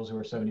individuals who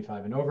are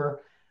 75 and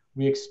over.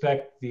 We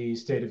expect the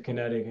state of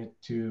Connecticut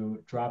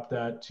to drop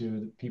that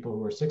to people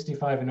who are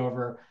 65 and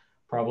over,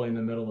 probably in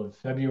the middle of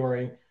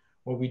February.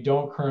 What we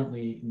don't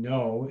currently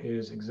know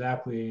is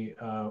exactly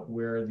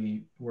where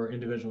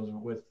individuals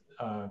with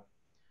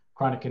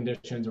chronic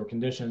conditions or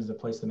conditions that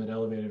place them at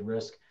elevated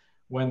risk,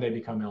 when they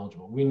become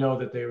eligible. We know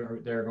that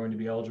they're going to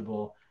be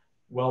eligible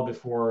well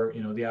before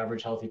the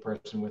average healthy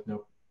person with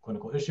no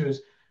clinical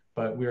issues,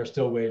 but we are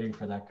still waiting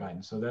for that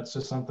guidance. So that's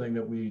just something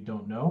that we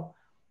don't know.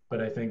 But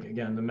I think,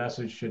 again, the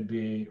message should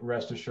be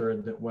rest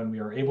assured that when we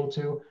are able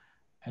to,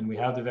 and we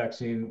have the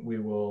vaccine, we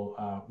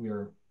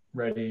are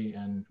ready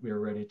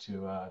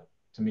to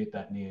meet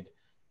that need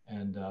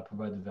and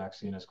provide the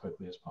vaccine as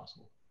quickly as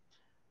possible.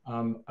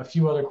 A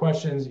few other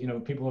questions,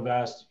 people have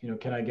asked,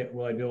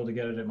 will I be able to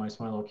get it at my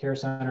Smilow Care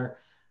Center?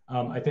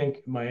 I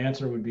think my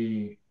answer would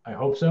be, I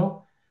hope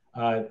so.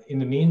 In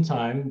the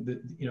meantime,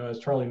 as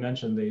Charlie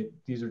mentioned,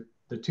 these are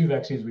the two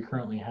vaccines we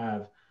currently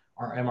have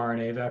are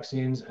mRNA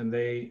vaccines, and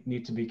they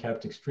need to be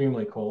kept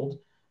extremely cold.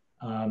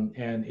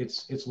 And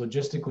it's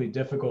logistically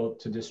difficult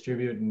to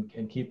distribute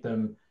and keep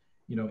them,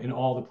 in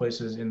all the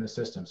places in the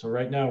system. So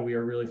right now we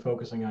are really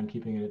focusing on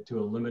keeping it to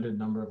a limited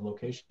number of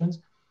locations.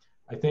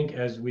 I think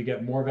as we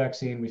get more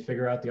vaccine, we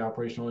figure out the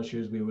operational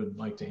issues, we would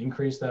like to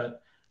increase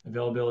that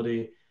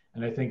availability.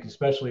 And I think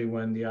especially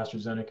when the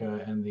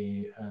AstraZeneca and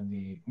the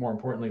more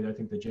importantly, I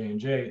think the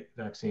J&J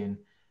vaccine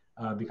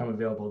become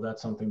available,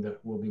 that's something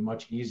that will be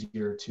much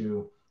easier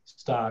to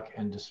stock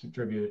and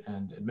distribute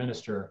and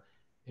administer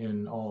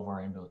in all of our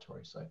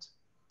ambulatory sites.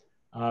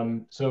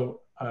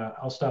 So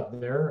I'll stop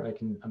there.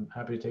 I'm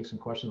happy to take some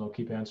questions. I'll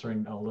keep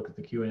answering. I'll look at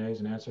the Q&As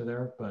and answer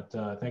there, but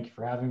thank you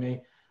for having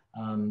me.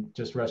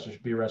 Just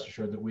be rest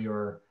assured that we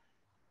are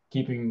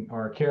keeping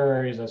our care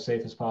areas as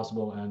safe as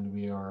possible, and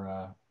we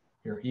are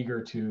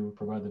eager to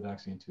provide the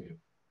vaccine to you.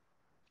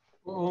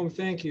 Well,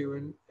 thank you,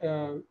 and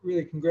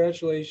really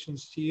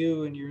congratulations to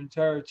you and your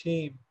entire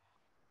team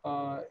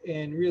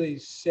in really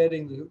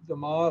setting the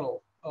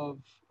model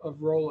of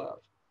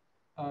rollout.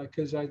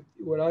 Because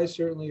what I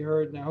certainly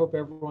heard, and I hope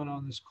everyone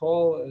on this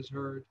call has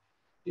heard,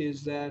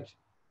 is that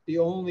the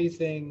only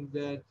thing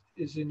that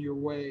is in your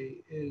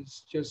way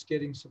is just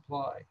getting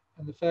supply.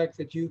 And the fact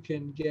that you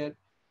can get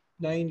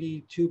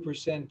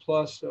 92%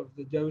 plus of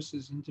the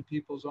doses into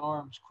people's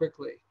arms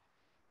quickly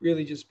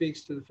really just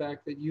speaks to the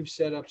fact that you've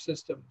set up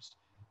systems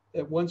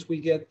that once we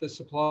get the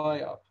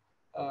supply up,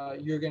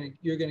 you're gonna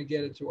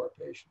get it to our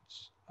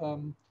patients.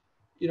 We're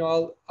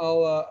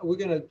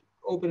gonna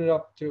open it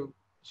up to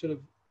sort of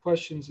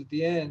questions at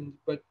the end,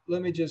 but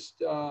let me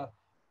just,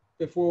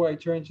 before I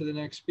turn to the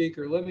next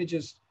speaker, let me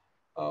just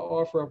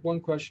offer up one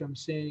question I'm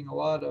seeing a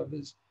lot of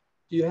is,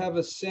 do you have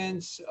a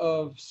sense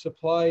of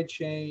supply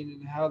chain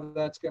and how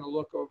that's going to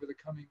look over the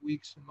coming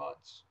weeks and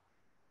months?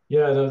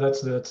 Yeah, no,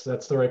 that's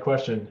the right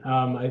question.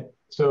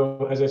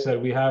 So as I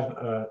said, we have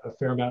a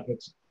fair amount.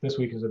 This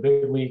week is a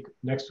big week.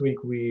 Next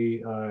week,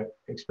 we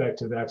expect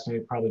to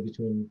vaccinate probably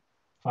between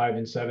 5,000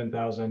 and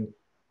 7,000.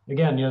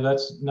 Again,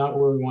 that's not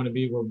where we want to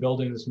be. We're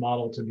building this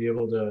model to be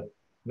able to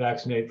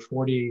vaccinate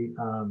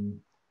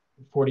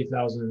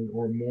 40,000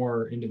 or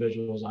more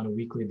individuals on a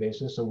weekly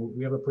basis. So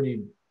we have a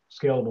pretty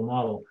scalable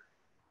model.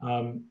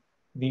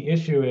 The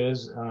issue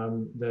is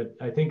that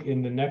I think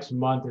in the next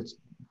month,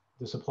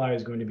 the supply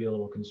is going to be a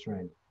little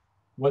constrained.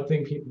 One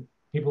thing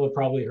people have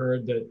probably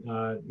heard that,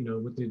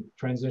 with the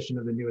transition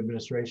of the new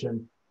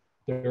administration,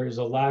 there is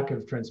a lack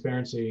of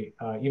transparency,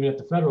 even at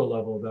the federal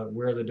level, about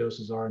where the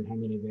doses are and how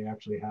many they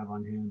actually have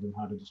on hand and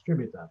how to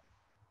distribute that.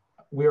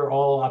 We are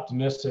all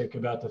optimistic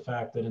about the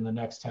fact that in the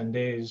next 10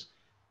 days,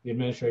 the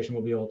administration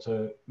will be able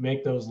to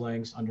make those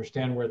links,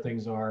 understand where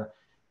things are,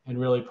 and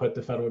really put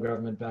the federal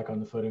government back on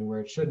the footing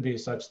where it should be,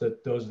 such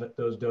that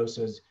those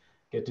doses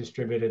get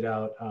distributed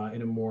out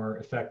in a more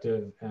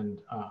effective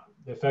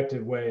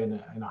way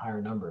and in a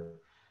higher number.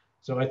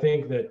 So I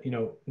think that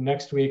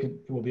next week it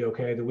will be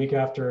okay. The week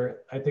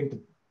after, I think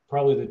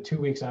probably the 2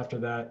 weeks after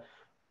that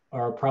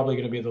are probably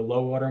going to be the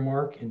low water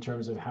mark in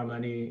terms of how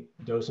many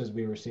doses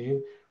we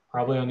receive,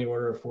 probably on the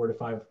order of 4,000 to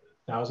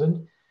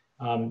 5,000.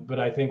 But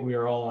I think we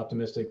are all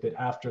optimistic that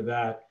after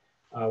that,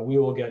 we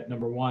will get,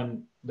 number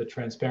one, the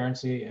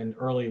transparency and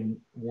early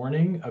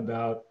warning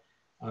about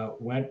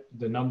when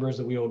the numbers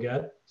that we will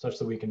get, such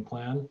that we can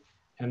plan.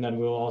 And then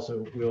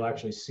we'll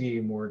actually see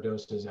more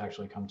doses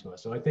actually come to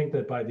us. So I think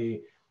that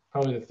by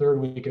probably the third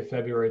week of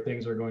February,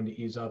 things are going to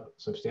ease up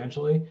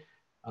substantially.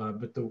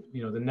 But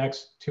the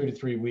next 2 to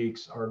 3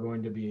 weeks are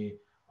going to be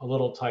a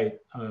little tight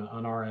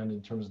on our end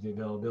in terms of the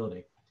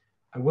availability.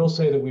 I will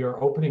say that we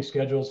are opening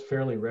schedules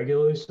fairly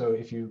regularly. So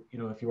if you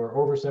are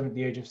over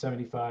the age of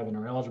 75 and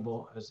are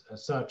eligible as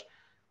such,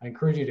 I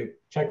encourage you to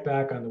check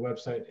back on the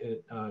website,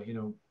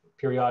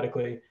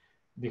 periodically,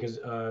 because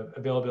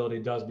availability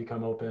does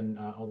become open,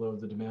 although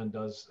the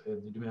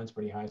demand's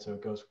pretty high, so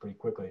it goes pretty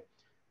quickly.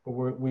 But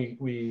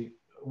we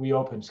we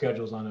open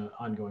schedules on an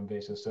ongoing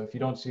basis. So if you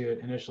don't see it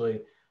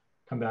initially,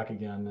 come back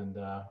again, and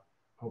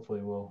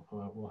hopefully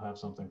we'll have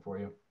something for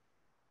you.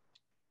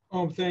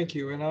 Thank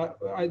you.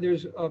 And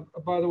there's,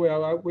 by the way,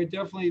 we're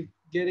definitely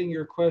getting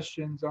your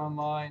questions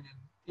online and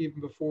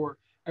even before,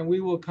 and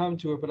we will come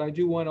to it. But I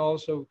do want to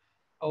also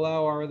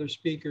allow our other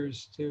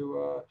speakers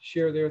to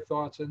share their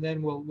thoughts, and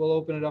then we'll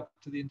open it up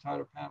to the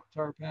entire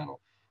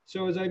panel.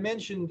 So as I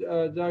mentioned,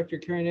 Dr.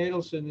 Kerin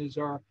Adelson is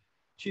our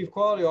Chief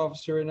Quality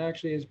Officer and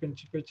actually has been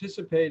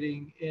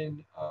participating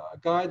in a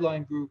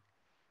guideline group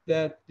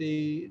that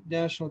the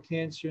National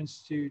Cancer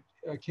Institute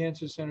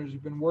Cancer Centers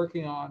have been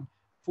working on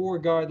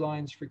for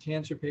guidelines for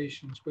cancer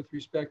patients with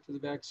respect to the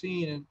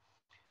vaccine. And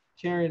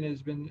Kerin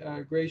has been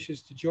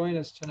gracious to join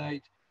us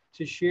tonight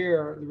to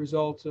share the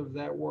results of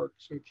that work.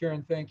 So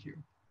Kerin, thank you.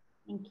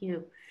 Thank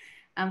you.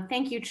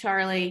 Thank you,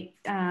 Charlie.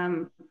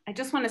 I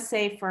just want to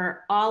say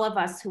for all of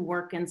us who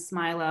work in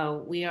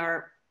Smilow, we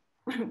are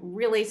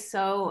really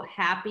so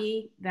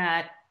happy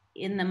that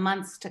in the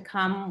months to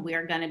come, we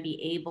are going to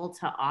be able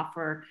to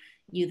offer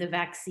you the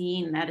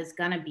vaccine that is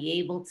going to be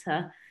able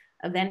to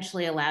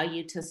eventually allow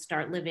you to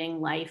start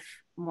living life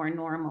more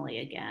normally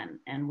again.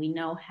 And we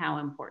know how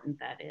important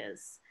that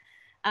is.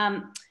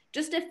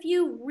 Just a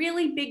few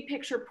really big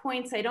picture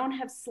points. I don't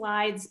have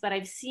slides, but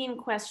I've seen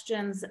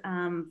questions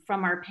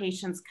from our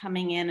patients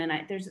coming in,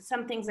 and there's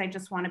some things I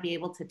just want to be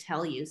able to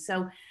tell you.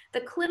 So the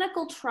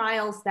clinical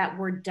trials that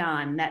were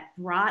done that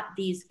brought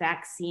these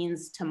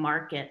vaccines to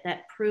market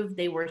that proved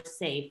they were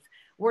safe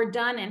were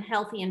done in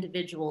healthy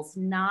individuals,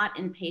 not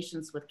in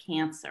patients with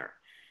cancer.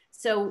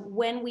 So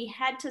when we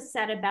had to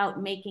set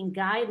about making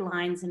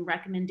guidelines and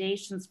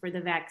recommendations for the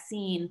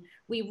vaccine,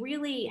 we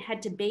really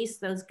had to base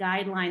those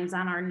guidelines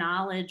on our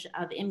knowledge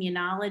of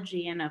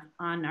immunology and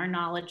on our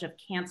knowledge of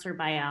cancer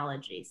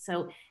biology.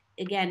 So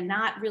again,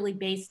 not really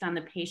based on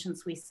the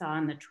patients we saw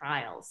in the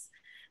trials.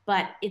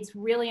 But it's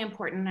really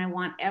important, and I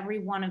want every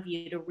one of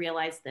you to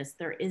realize this.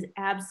 There is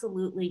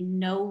absolutely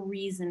no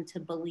reason to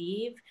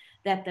believe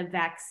that the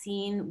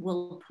vaccine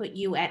will put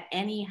you at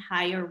any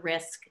higher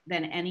risk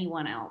than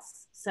anyone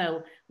else.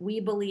 So we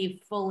believe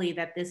fully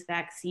that this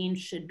vaccine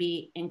should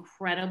be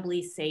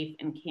incredibly safe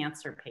in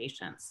cancer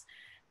patients.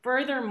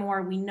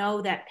 Furthermore, we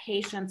know that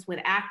patients with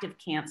active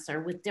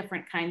cancer, with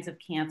different kinds of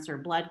cancer,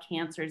 blood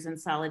cancers and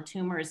solid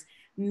tumors,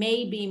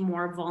 may be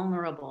more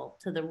vulnerable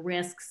to the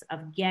risks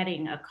of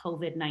getting a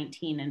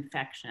COVID-19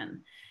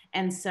 infection.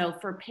 And so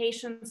for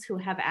patients who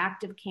have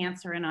active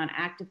cancer and on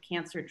active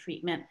cancer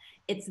treatment,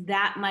 it's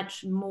that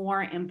much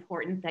more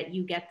important that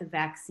you get the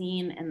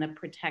vaccine and the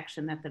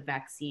protection that the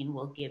vaccine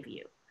will give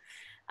you.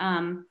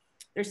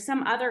 There's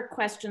some other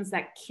questions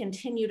that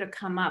continue to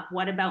come up.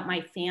 What about my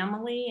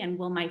family, and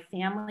will my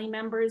family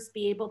members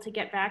be able to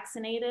get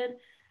vaccinated?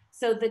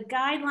 So the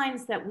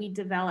guidelines that we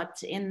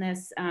developed in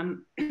this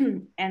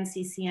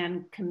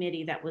NCCN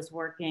committee that was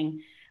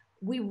working,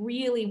 we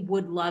really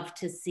would love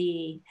to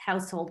see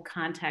household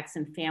contacts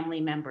and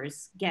family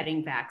members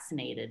getting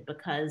vaccinated,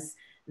 because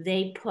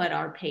they put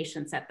our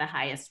patients at the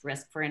highest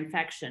risk for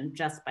infection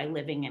just by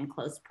living in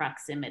close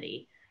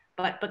proximity.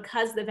 But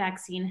because the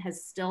vaccine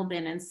has still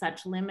been in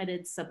such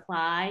limited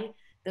supply,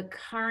 the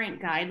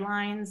current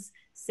guidelines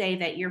say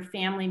that your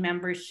family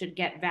members should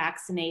get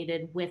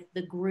vaccinated with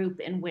the group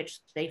in which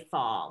they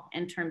fall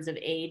in terms of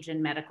age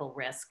and medical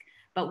risk.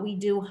 But we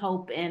do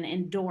hope and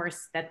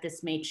endorse that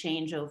this may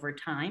change over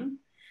time.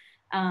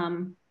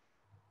 The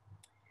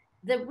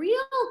real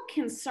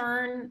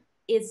concern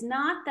is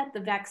not that the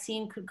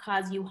vaccine could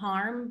cause you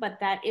harm, but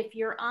that if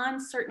you're on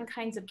certain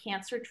kinds of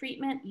cancer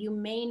treatment, you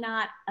may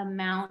not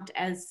amount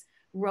as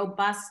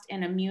robust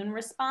an immune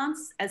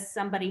response as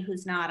somebody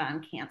who's not on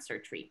cancer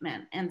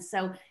treatment. And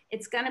so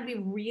it's going to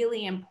be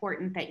really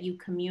important that you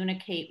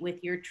communicate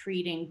with your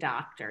treating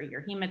doctor,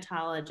 your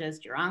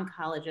hematologist, your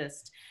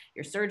oncologist,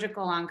 your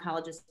surgical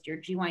oncologist, your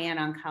GYN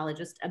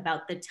oncologist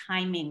about the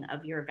timing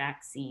of your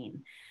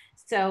vaccine.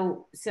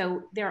 So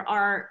there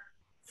are,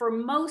 for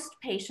most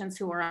patients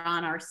who are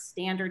on our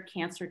standard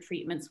cancer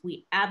treatments,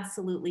 we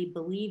absolutely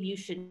believe you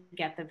should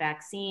get the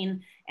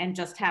vaccine, and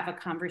just have a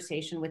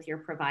conversation with your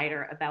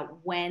provider about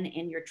when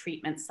in your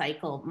treatment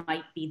cycle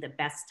might be the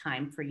best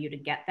time for you to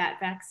get that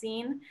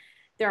vaccine.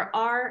 There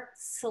are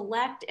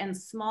select and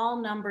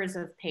small numbers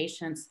of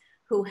patients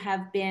who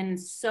have been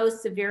so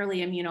severely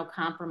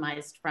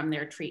immunocompromised from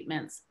their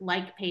treatments,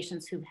 like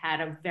patients who've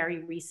had a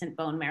very recent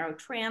bone marrow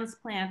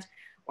transplant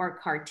or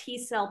CAR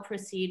T-cell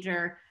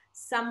procedure,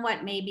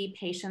 somewhat maybe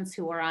patients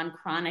who are on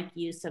chronic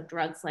use of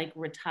drugs like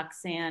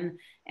Rituxan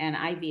and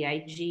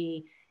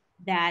IVIG,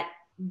 that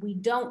we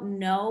don't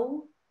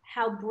know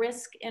how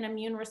brisk an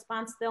immune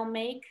response they'll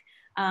make,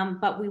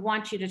 but we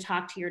want you to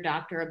talk to your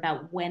doctor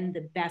about when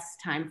the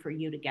best time for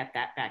you to get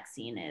that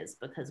vaccine is,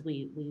 because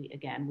we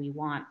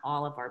want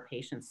all of our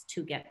patients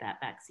to get that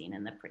vaccine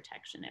and the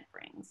protection it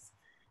brings.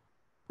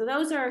 So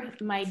those are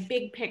my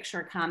big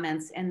picture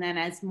comments. And then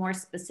as more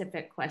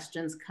specific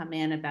questions come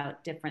in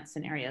about different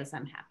scenarios,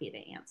 I'm happy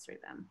to answer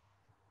them.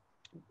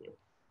 Thank you.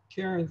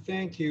 Kerin,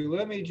 thank you.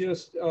 Let me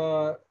just,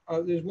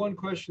 there's one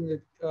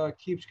question that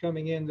keeps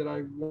coming in that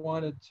I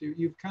wanted to,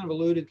 you've kind of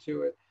alluded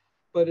to it,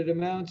 but it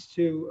amounts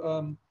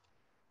to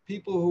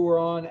people who are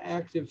on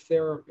active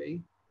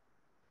therapy.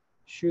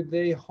 Should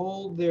they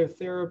hold their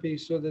therapy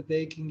so that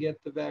they can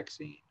get the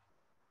vaccine?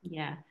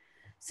 Yeah.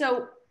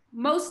 So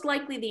most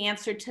likely the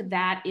answer to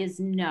that is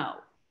no.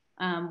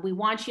 We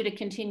want you to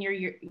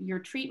continue your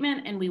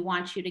treatment and we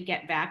want you to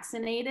get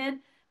vaccinated,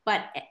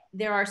 but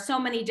there are so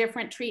many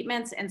different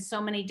treatments and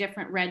so many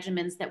different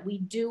regimens that we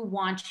do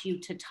want you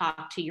to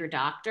talk to your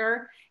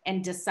doctor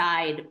and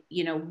decide,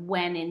 you know,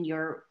 when in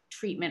your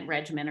treatment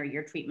regimen or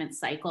your treatment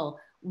cycle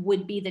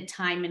would be the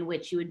time in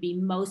which you would be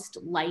most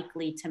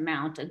likely to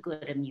mount a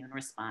good immune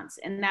response.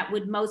 And that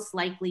would most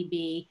likely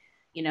be,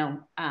 you know,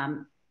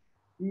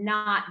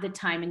 not the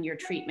time in your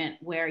treatment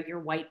where your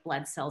white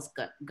blood cells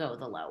go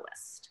the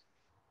lowest.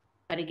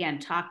 But again,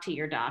 talk to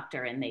your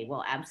doctor and they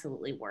will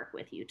absolutely work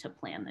with you to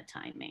plan the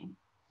timing.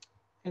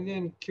 And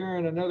then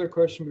Kerin, another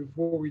question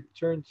before we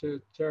turn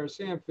to Tara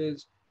Sanft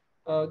is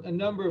a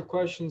number of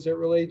questions that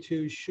relate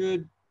to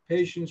should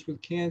patients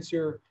with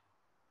cancer,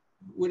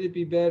 would it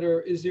be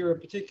better, is there a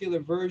particular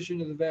version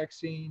of the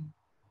vaccine,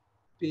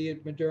 be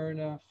it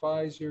Moderna,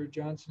 Pfizer,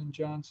 Johnson &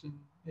 Johnson,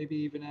 maybe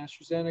even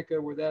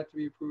AstraZeneca, were that to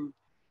be approved?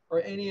 Are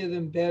any of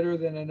them better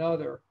than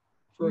another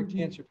for a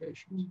cancer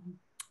patient?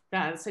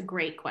 That's a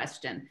great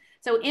question.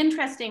 So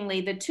interestingly,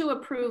 the two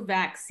approved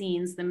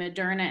vaccines, the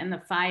Moderna and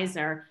the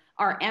Pfizer,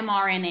 are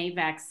mRNA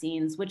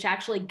vaccines, which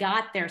actually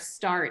got their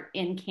start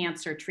in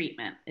cancer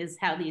treatment, is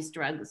how these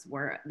drugs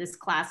were, this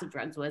class of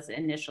drugs was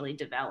initially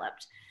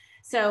developed.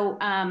 So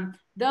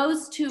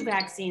those two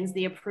vaccines,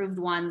 the approved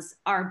ones,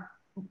 are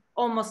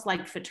almost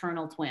like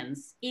fraternal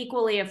twins,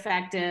 equally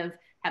effective,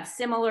 have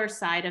similar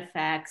side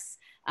effects,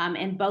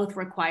 and both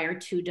require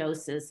 2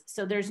 doses.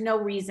 So there's no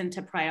reason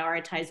to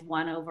prioritize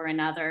one over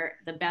another.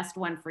 The best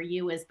one for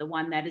you is the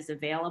one that is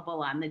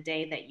available on the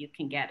day that you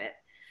can get it.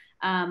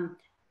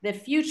 The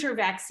future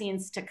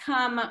vaccines to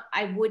come,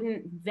 I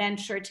wouldn't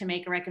venture to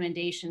make a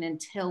recommendation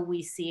until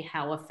we see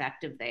how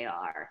effective they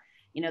are.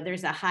 You know,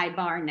 there's a high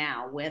bar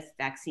now with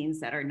vaccines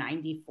that are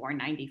 94,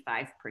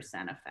 95%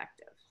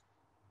 effective.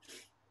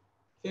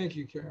 Thank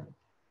you, Kerin.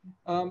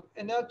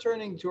 And now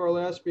turning to our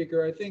last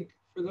speaker, I think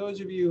for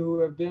those of you who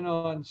have been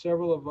on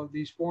several of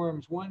these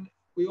forums, one,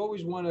 we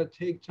always want to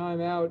take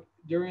time out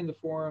during the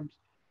forums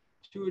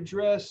to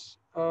address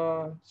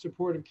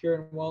supportive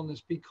care and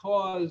wellness,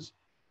 because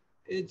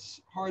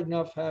it's hard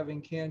enough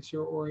having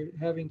cancer or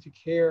having to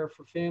care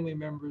for family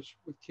members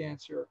with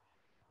cancer.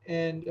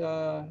 And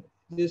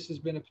this has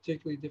been a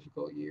particularly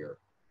difficult year.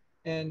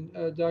 And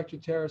Dr.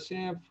 Tara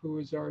Sanft, who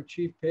is our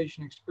Chief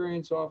Patient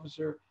Experience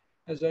Officer,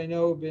 has, I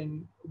know,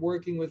 been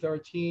working with our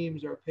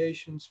teams, our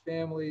patients,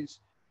 families,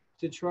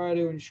 to try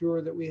to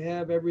ensure that we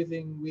have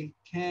everything we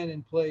can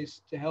in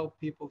place to help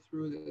people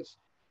through this.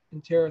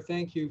 And Tara,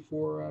 thank you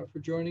for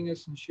joining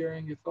us and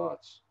sharing your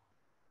thoughts.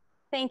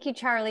 Thank you,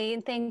 Charlie,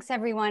 and thanks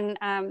everyone.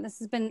 This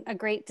has been a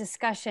great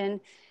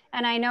discussion.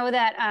 And I know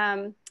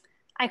that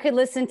I could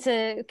listen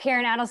to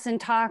Kerin Adelson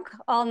talk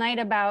all night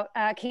about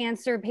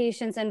cancer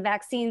patients and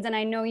vaccines. And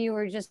I know you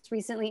were just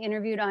recently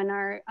interviewed on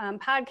our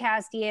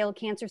podcast, Yale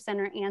Cancer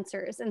Center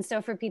Answers. And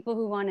so for people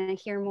who want to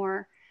hear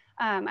more,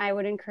 I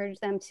would encourage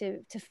them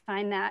to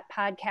find that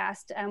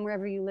podcast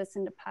wherever you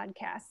listen to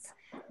podcasts.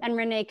 And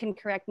Renee can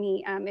correct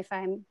me if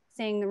I'm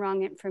saying the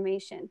wrong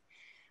information.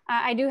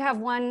 I do have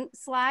one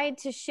slide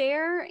to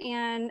share.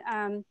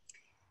 And,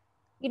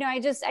 you know, I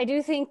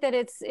do think that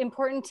it's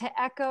important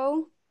to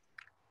echo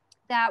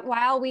that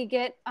while we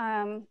get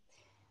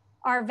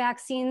our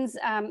vaccines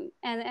and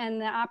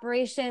the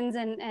operations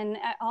and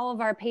all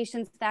of our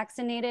patients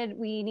vaccinated,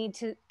 we need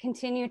to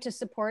continue to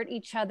support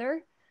each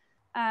other.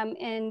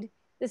 And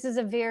this is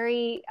a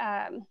very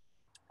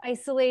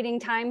isolating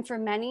time for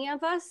many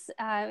of us.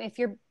 If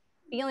you're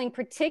feeling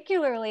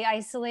particularly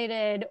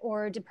isolated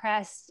or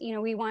depressed, you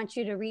know, we want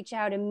you to reach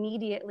out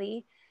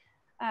immediately.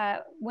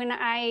 When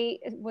I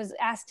was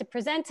asked to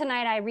present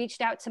tonight, I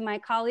reached out to my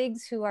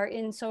colleagues who are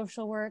in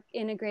social work,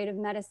 integrative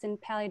medicine,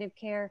 palliative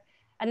care,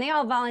 and they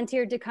all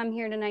volunteered to come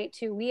here tonight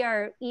too. We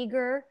are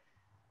eager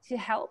to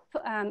help.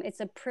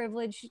 It's a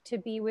privilege to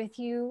be with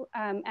you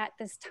at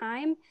this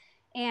time.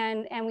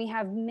 And we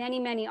have many,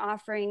 many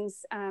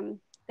offerings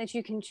that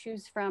you can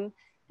choose from.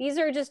 These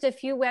are just a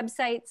few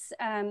websites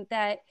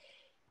that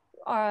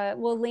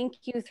will link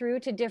you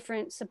through to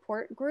different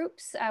support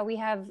groups. We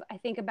have, I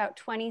think, about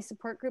 20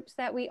 support groups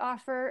that we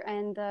offer,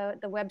 and the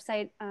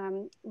website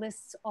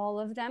lists all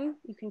of them.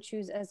 You can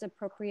choose as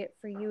appropriate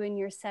for you in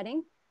your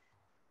setting.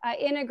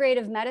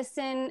 Integrative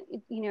medicine,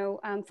 you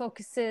know,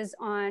 focuses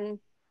on,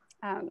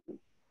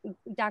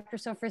 Dr.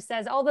 Sofer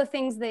says, all the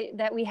things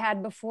that we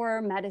had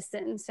before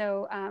medicine.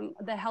 So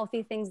the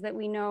healthy things that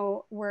we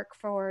know work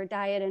for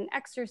diet and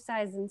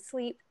exercise and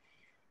sleep.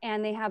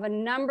 And they have a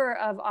number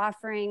of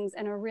offerings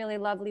and a really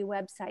lovely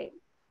website.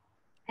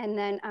 And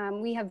then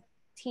we have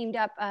teamed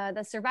up,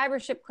 the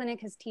Survivorship Clinic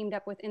has teamed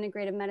up with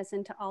Integrative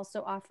Medicine to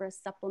also offer a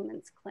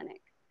supplements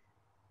clinic.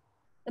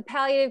 The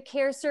palliative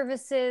care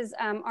services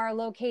are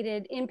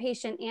located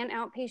inpatient and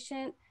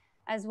outpatient,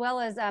 as well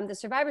as the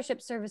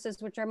survivorship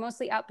services, which are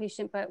mostly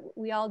outpatient, but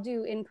we all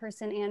do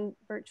in-person and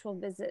virtual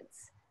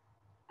visits.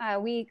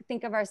 We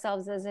think of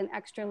ourselves as an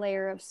extra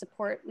layer of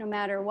support, no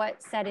matter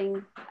what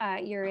setting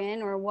you're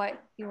in or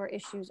what your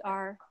issues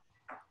are.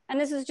 And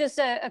this is just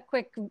a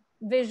quick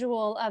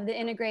visual of the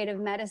integrative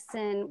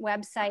medicine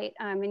website.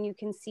 And you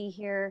can see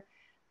here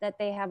that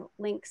they have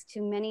links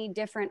to many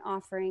different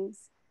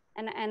offerings.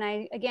 And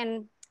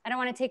again, I don't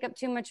want to take up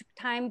too much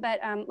time, but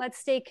let's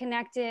stay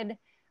connected.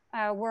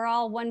 We're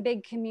all one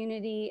big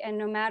community, and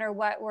no matter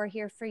what, we're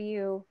here for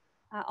you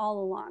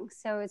all along.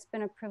 So it's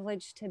been a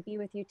privilege to be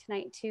with you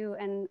tonight too,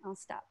 and I'll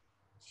stop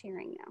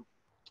sharing now.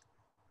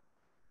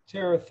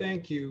 Tara,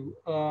 thank you.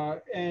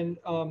 A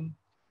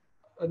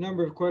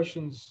number of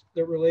questions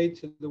that relate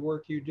to the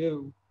work you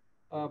do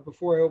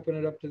before I open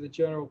it up to the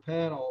general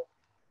panel.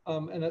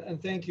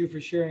 And thank you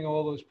for sharing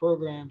all those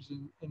programs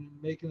and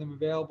making them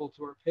available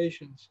to our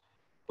patients.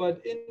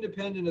 But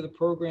independent of the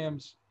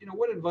programs,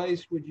 what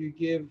advice would you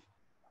give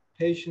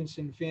patients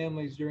and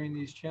families during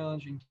these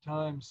challenging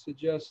times to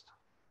just,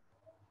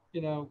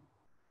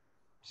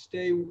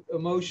 stay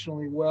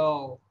emotionally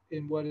well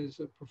in what is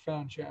a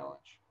profound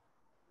challenge?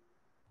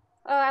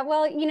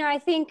 Well, I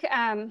think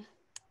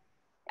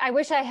I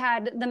wish I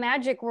had the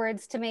magic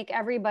words to make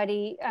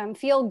everybody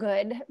feel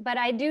good, but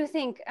I do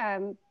think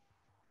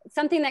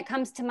something that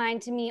comes to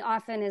mind to me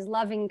often is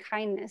loving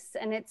kindness.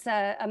 And it's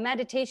a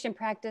meditation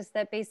practice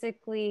that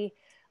basically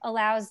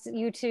allows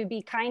you to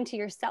be kind to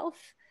yourself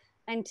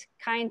and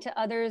kind to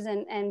others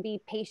and be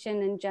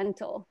patient and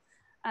gentle.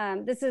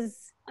 This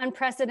is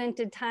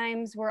unprecedented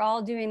times. We're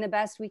all doing the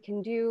best we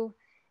can do.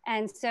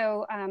 And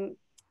so,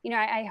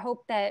 I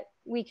hope that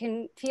we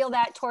can feel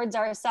that towards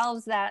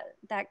ourselves,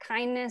 that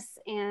kindness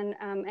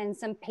and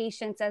some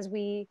patience as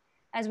we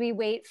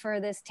wait for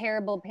this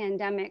terrible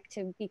pandemic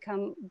to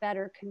become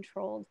better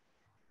controlled.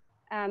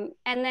 And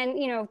then,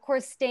 of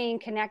course, staying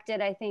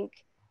connected, I think,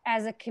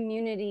 as a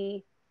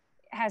community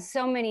has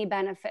so many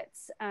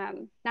benefits,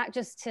 not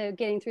just to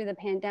getting through the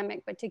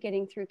pandemic, but to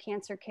getting through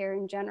cancer care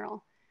in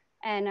general.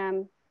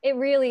 And it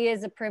really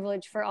is a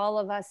privilege for all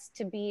of us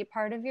to be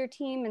part of your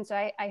team. And so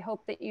I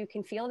hope that you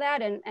can feel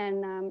that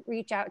and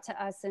reach out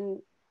to us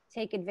and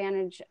take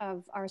advantage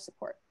of our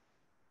support.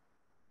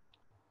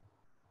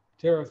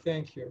 Tara,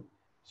 thank you.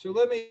 So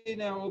let me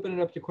now open it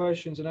up to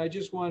questions. And I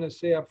just want to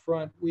say up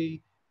front,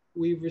 we've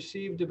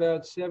received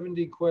about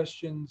 70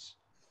 questions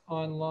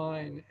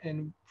online.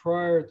 And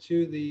prior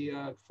to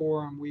the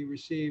forum, we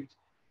received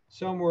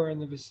somewhere in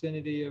the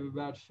vicinity of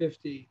about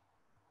 50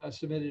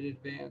 submitted in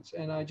advance.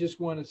 And I just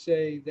want to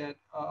say that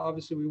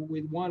obviously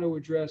we want to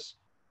address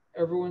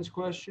everyone's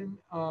question.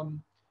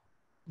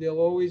 There'll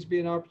always be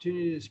an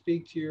opportunity to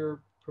speak to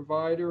your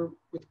provider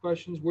with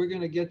questions. We're going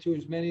to get to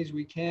as many as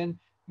we can.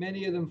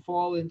 Many of them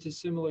fall into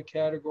similar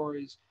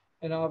categories.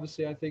 And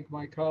obviously, I think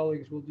my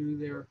colleagues will do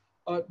their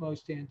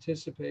utmost to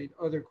anticipate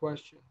other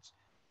questions.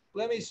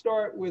 Let me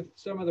start with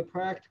some of the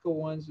practical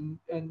ones, and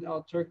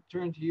I'll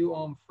turn to you,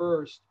 Om,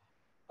 first.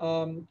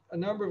 A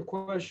number of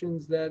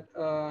questions that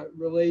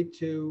relate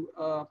to,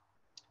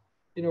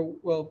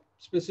 well,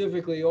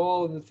 specifically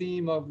all in the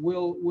theme of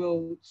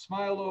will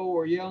Smilow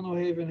or Yale New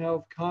Haven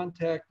Health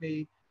contact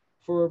me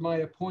for my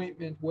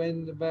appointment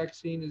when the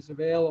vaccine is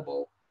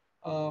available?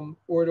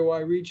 Or do I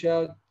reach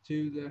out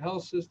to the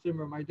health system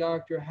or my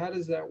doctor? How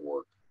does that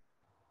work?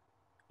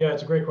 Yeah,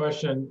 it's a great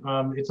question.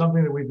 It's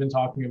something that we've been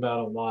talking about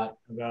a lot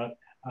about.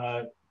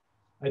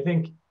 I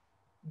think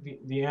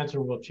the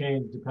answer will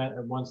change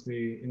once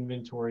the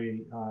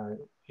inventory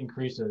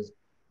increases.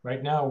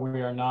 Right now,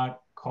 we are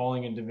not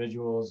calling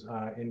individuals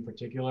in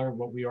particular.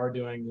 What we are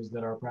doing is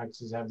that our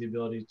practices have the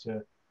ability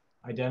to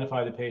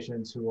identify the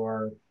patients who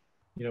are,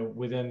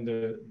 within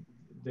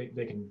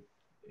they can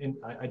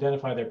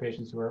identify their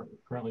patients who are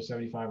currently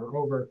 75 or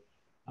over,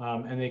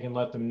 and they can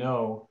let them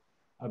know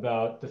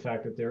about the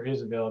fact that there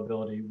is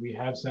availability. We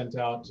have sent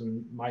out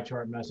some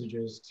MyChart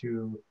messages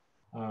to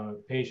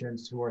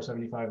patients who are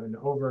 75 and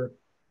over,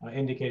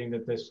 indicating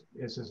that this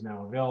is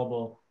now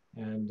available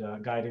and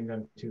guiding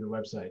them to the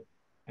website.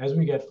 As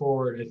we get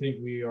forward, I think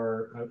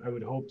I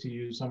would hope to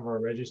use some of our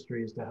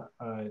registries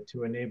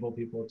to enable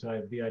people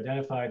to be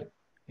identified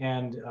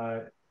and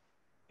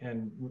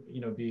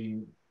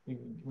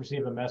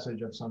receive a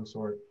message of some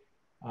sort.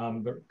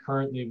 But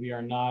currently we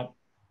are not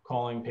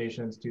calling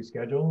patients to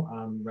schedule.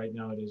 Right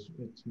now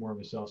it's more of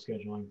a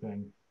self-scheduling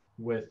thing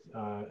with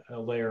a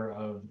layer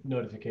of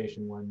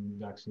notification when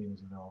vaccine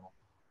is available.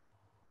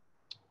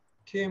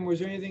 Kim, was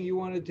there anything you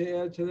wanted to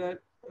add to that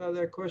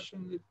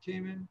question that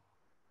came in?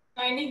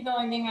 I think the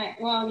only thing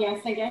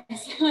yes, I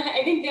guess.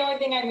 I think the only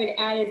thing I would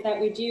add is that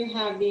we do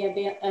have the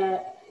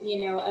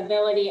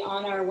ability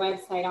on our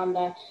website, on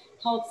the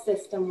health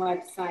system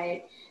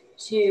website,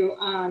 to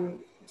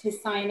to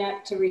sign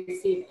up to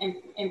receive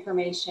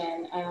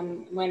information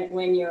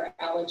when you're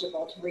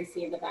eligible to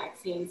receive the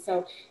vaccine.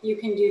 So you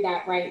can do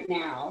that right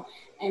now.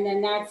 And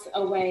then that's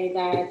a way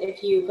that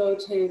if you go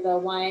to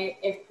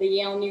the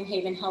Yale New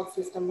Haven Health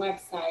System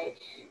website,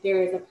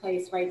 there is a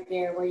place right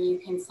there where you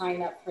can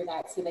sign up for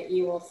that so that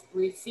you will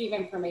receive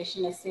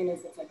information as soon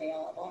as it's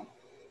available.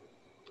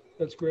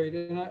 That's great.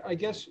 And I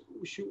guess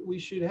we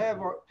should have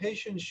our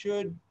patients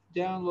should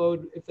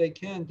download, if they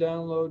can,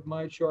 download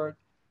MyChart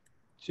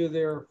to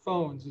their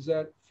phones. Is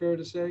that fair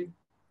to say?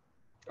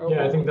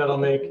 Yeah, I think that'll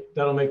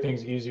make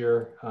things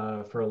easier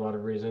for a lot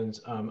of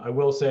reasons. I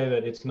will say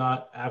that it's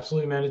not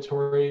absolutely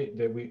mandatory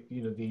that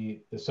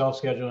the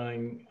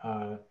self-scheduling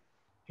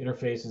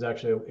interface is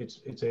actually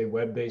it's a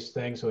web-based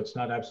thing, so it's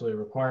not absolutely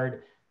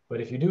required. But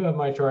if you do have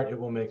MyChart, it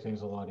will make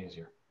things a lot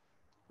easier.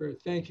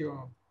 Great, thank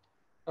you.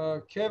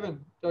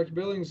 Kevin, Dr.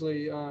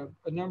 Billingsley,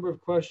 a number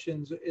of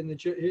questions in the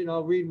chat, and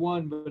I'll read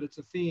one, but it's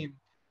a theme.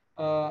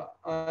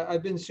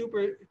 I've been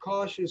super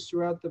cautious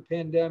throughout the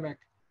pandemic.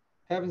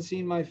 Haven't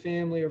seen my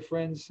family or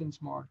friends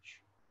since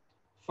March.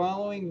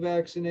 Following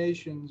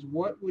vaccinations,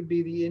 what would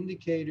be the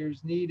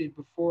indicators needed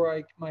before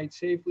I might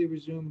safely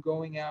resume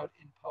going out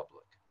in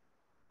public?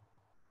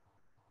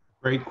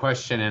 Great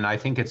question, and I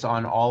think it's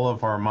on all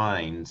of our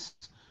minds.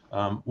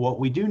 What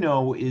we do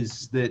know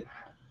is that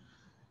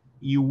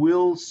you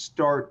will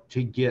start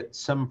to get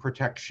some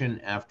protection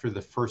after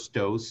the first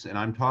dose, and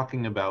I'm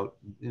talking about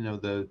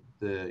the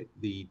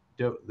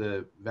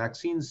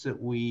vaccines that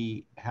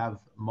we have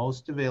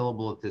most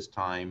available at this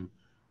time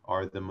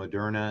are the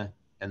Moderna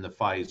and the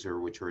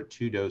Pfizer, which are a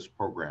 2-dose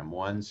program,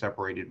 one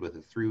separated with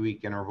a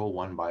 3-week interval,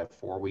 one by a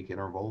 4-week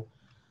interval.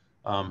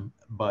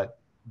 But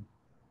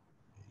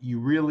you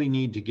really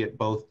need to get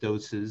both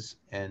doses,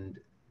 and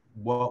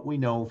what we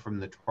know from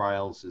the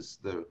trials is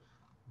the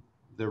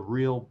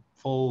real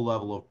full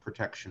level of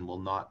protection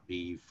will not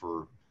be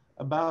for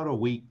about a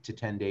week to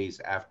 10 days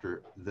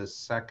after the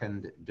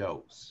second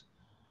dose.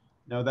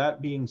 Now,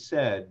 that being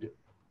said,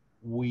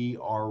 we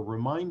are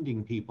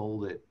reminding people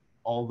that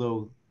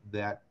although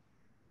that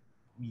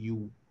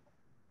you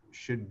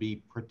should be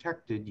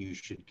protected, you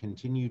should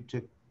continue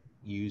to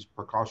use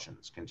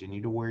precautions,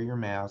 continue to wear your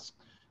mask,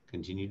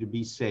 continue to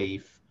be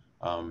safe.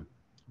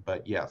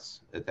 But yes,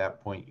 at that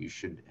point, you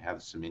should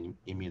have some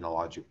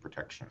immunologic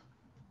protection.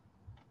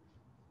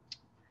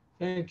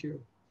 Thank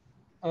you.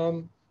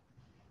 A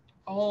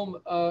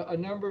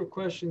number of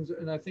questions,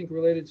 and I think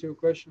related to a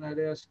question I'd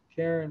asked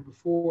Kerin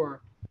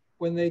before.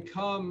 When they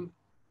come,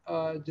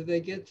 do they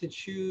get to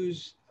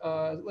choose,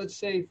 let's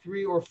say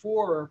 3 or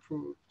 4 are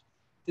approved.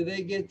 Do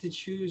they get to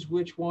choose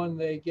which one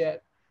they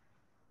get?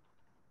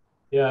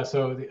 Yeah,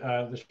 so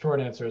the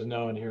short answer is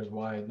no, and here's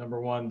why. Number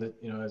one, that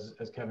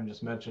as Kevin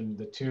just mentioned,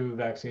 the 2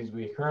 vaccines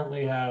we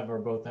currently have are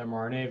both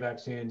mRNA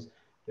vaccines.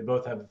 They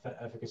both have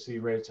efficacy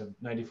rates of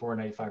 94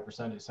 and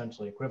 95%,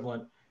 essentially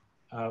equivalent.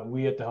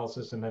 We at the health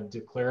system have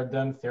declared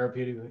them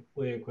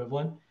therapeutically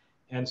equivalent,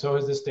 and so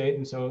has the state,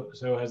 and so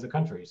has the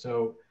country.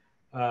 So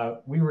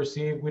we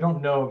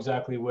don't know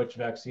exactly which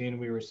vaccine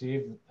we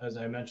receive. As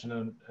I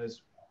mentioned,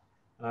 as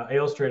I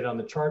illustrated on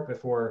the chart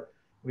before,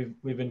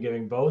 we've been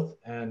giving both,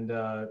 and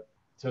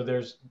so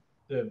there's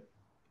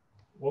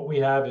what we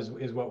have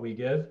is what we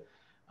give.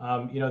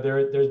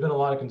 There's been a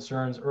lot of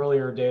concerns.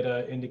 Earlier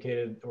data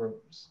indicated or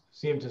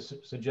seemed to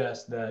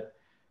suggest that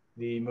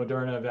the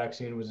Moderna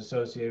vaccine was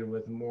associated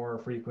with more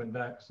frequent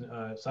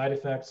side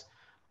effects.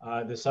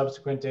 The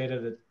subsequent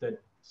data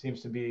that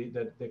seems to be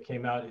that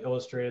came out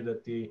illustrated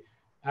that the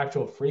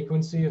actual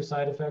frequency of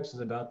side effects is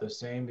about the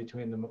same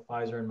between the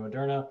Pfizer and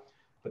Moderna,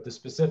 but the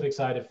specific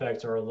side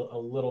effects are a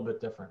little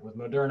bit different. With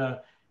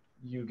Moderna,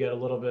 you get a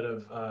little bit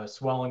of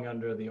swelling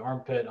under the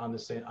armpit on the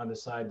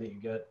side that you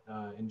get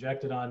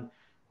injected on.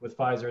 With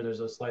Pfizer,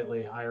 there's a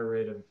slightly higher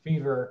rate of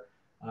fever.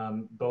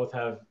 Both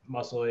have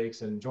muscle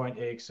aches and joint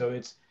aches. So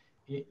it's,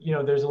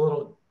 there's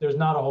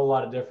not a whole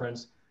lot of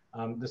difference.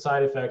 The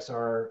side effects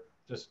are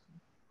just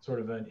sort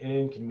of an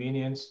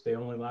inconvenience. They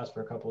only last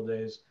for a couple of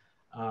days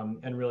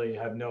and really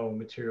have no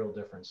material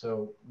difference.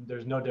 So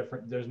there's no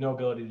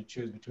ability to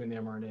choose between the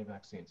mRNA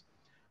vaccines.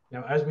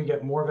 Now, as we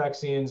get more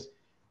vaccines,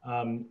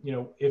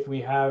 if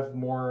we have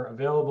more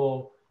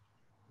available,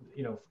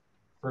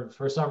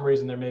 for some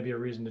reason, there may be a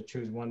reason to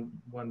choose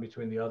one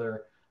between the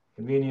other.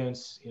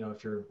 Convenience,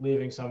 if you're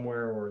leaving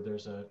somewhere, or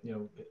there's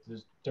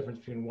there's difference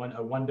between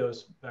a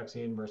 1-dose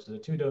vaccine versus a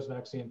 2-dose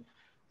vaccine.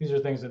 These are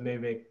things that may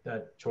make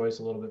that choice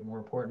a little bit more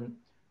important.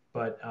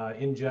 But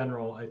in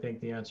general, I think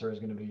the answer is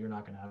going to be you're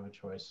not going to have a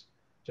choice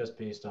just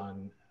based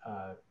on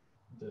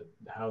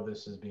how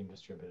this is being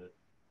distributed.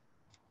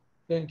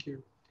 Thank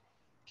you.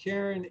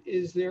 Kerin,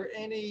 is there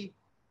any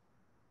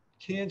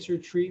cancer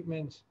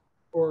treatment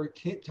or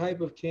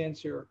type of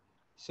cancer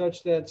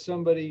such that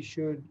somebody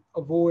should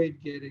avoid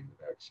getting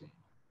the vaccine?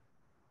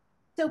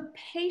 So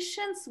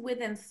patients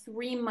within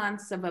 3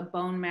 months of a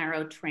bone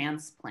marrow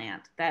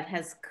transplant that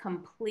has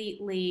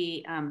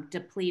completely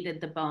depleted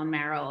the bone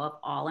marrow of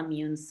all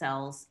immune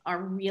cells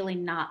are really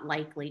not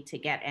likely to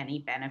get any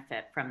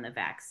benefit from the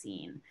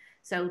vaccine.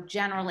 So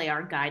generally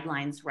our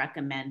guidelines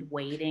recommend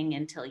waiting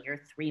until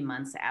you're 3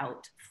 months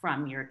out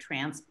from your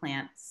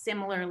transplant,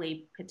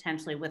 similarly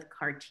potentially with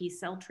CAR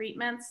T-cell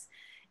treatments.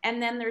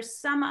 And then there's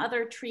some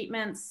other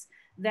treatments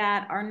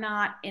that are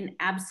not an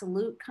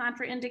absolute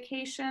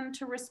contraindication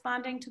to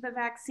responding to the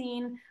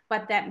vaccine,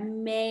 but that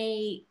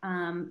may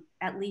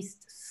at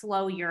least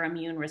slow your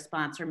immune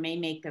response or may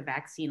make the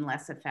vaccine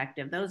less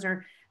effective. Those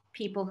are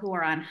people who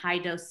are on high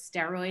dose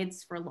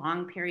steroids for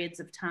long periods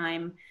of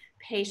time.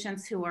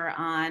 Patients who are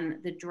on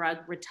the drug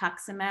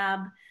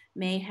rituximab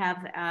may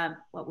have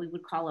what we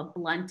would call a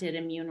blunted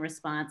immune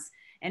response,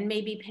 and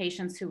maybe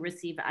patients who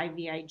receive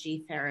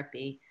IVIG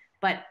therapy.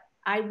 But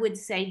I would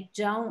say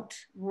don't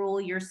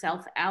rule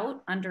yourself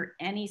out under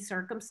any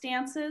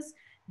circumstances.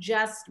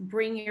 Just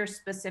bring your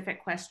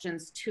specific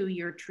questions to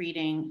your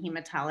treating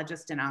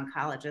hematologist and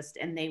oncologist,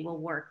 and they will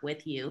work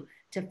with you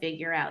to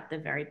figure out the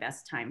very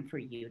best time for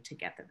you to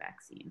get the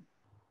vaccine.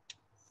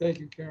 Thank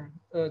you, Kerin.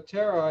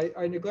 Tara,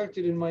 I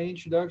neglected in my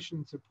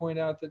introduction to point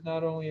out that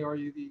not only are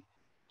you the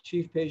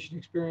Chief Patient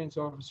Experience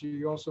Officer,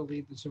 you also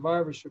lead the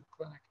survivorship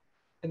clinic.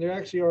 And there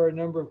actually are a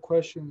number of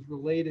questions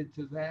related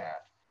to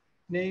that.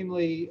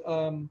 Namely,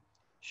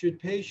 should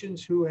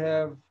patients who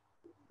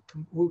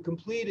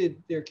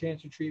completed their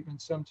cancer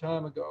treatment some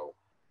time ago,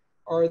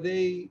 are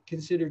they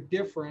considered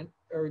different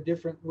or a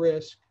different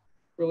risk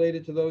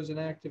related to those in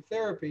active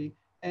therapy?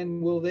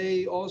 And will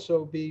they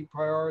also be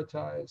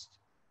prioritized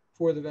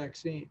for the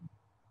vaccine?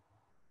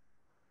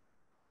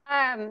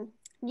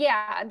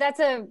 Yeah, that's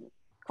a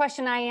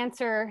question I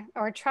answer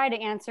or try to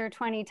answer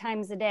 20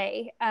 times a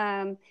day.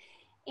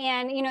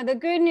 And, you know, the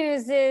good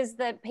news is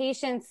that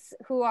patients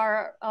who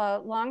are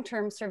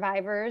long-term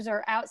survivors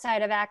or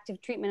outside of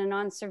active treatment and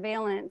on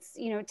surveillance,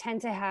 you know,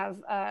 tend to have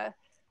a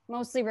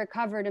mostly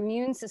recovered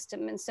immune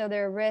system. And so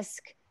their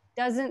risk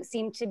doesn't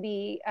seem to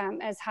be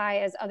as high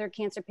as other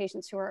cancer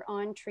patients who are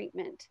on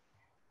treatment.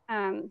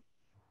 And,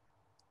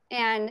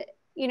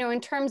 you know,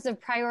 in terms of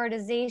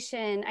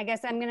prioritization, I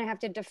guess I'm going to have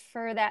to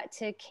defer that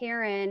to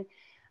Kerin.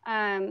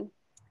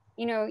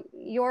 You know,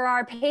 you're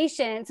our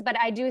patients, but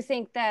I do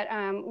think that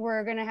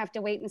we're going to have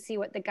to wait and see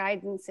what the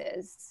guidance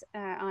is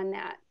on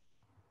that.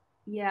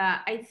 Yeah,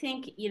 I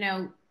think, you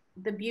know,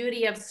 the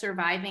beauty of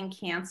surviving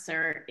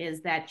cancer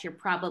is that you're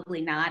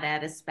probably not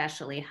at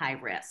especially high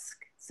risk.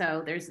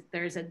 So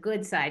there's a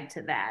good side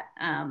to that.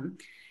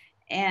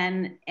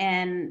 And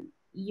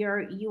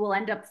you will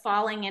end up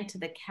falling into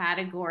the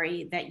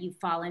category that you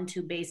fall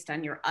into based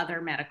on your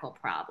other medical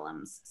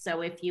problems.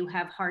 So if you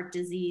have heart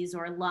disease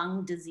or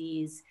lung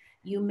disease,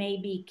 you may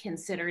be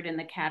considered in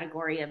the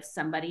category of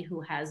somebody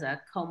who has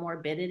a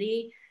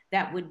comorbidity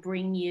that would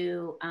bring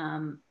you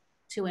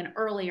to an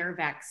earlier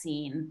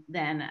vaccine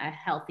than a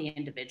healthy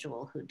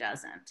individual who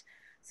doesn't.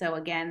 So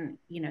again,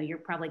 you know, you're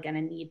probably going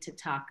to need to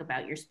talk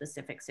about your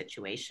specific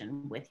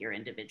situation with your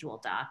individual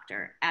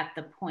doctor at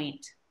the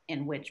point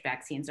in which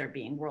vaccines are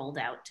being rolled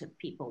out to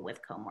people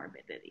with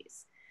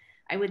comorbidities.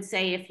 I would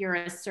say if you're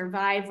a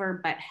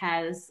survivor but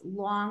has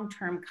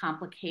long-term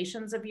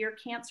complications of your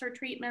cancer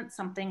treatment,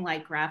 something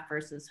like graft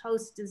versus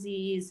host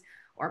disease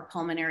or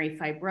pulmonary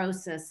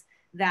fibrosis,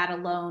 that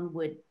alone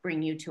would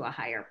bring you to a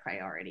higher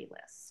priority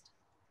list.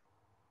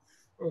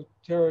 Well,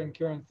 Tara and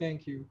Kerin,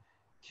 thank you.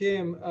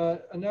 Kim,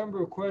 a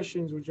number of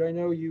questions which I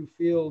know you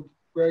field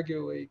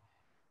regularly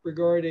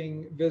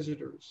regarding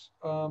visitors,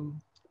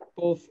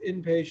 both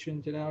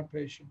inpatient and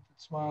outpatient at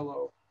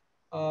Smilow.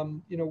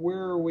 You know, where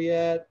are we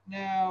at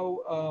now?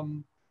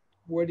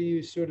 What do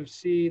you sort of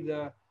see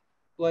the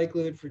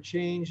likelihood for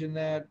change in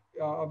that?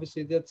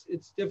 Obviously,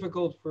 it's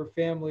difficult for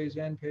families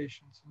and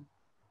patients. I'd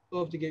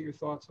love to get your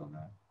thoughts on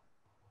that.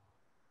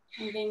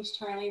 Thanks,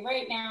 Charlie.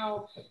 Right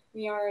now,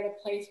 we are at a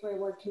place where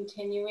we're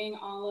continuing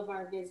all of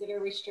our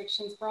visitor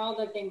restrictions for all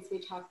the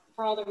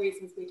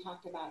reasons we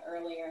talked about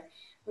earlier.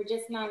 We're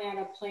just not at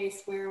a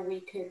place where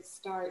we could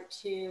start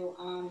to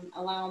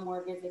allow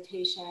more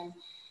visitation.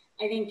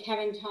 I think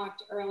Kevin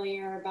talked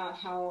earlier about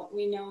how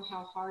we know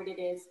how hard it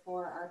is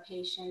for our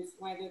patients,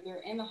 whether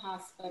they're in the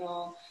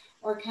hospital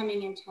or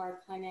coming into our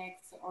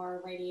clinics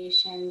or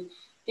radiation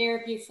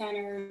therapy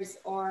centers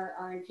or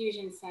our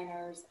infusion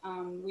centers.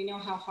 We know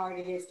how hard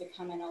it is to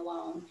come in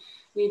alone.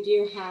 We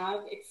do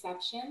have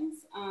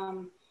exceptions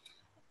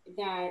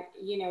that,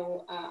 you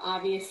know,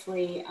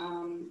 obviously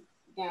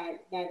that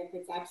if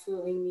it's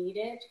absolutely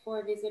needed for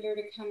a visitor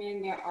to come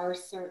in, there are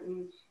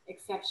certain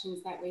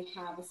exceptions that we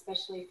have,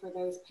 especially for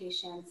those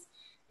patients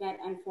that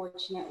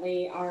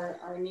unfortunately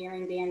are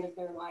nearing the end of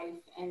their life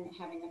and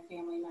having a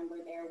family member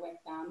there with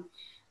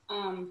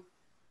them.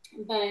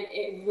 But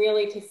it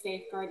really to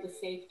safeguard the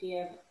safety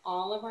of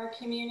all of our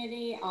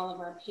community, all of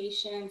our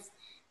patients,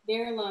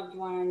 their loved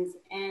ones,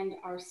 and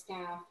our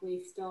staff,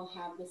 we still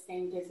have the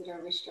same visitor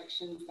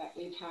restrictions that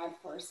we've had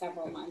for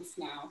several months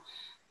now.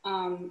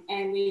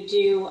 And we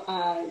do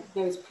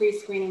those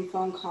pre-screening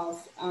phone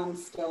calls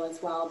still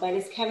as well. But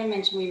as Kevin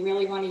mentioned, we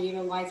really want to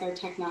utilize our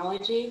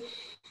technology.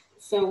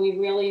 So we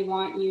really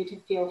want you to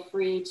feel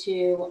free to,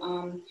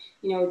 you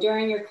know,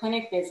 during your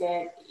clinic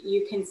visit,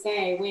 you can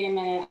say, wait a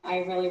minute, I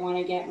really want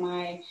to get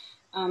my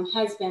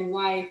husband,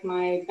 wife,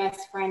 my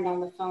best friend on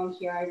the phone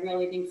here. I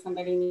really think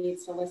somebody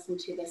needs to listen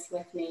to this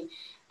with me.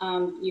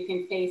 You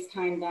can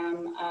FaceTime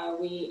them.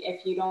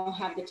 If you don't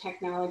have the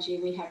technology,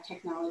 we have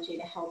technology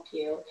to help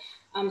you.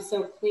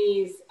 So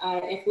please,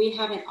 if we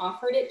haven't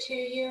offered it to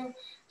you,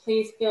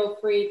 please feel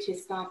free to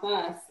stop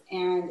us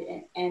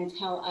and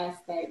tell us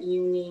that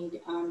you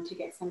need to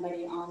get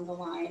somebody on the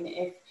line.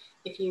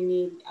 If you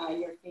need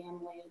your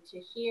family to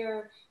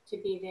hear, to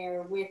be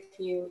there with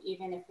you,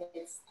 even if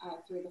it's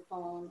through the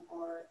phone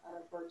or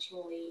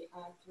virtually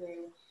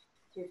through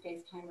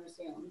FaceTime or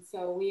Zoom.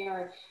 So we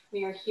are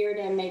here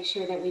to make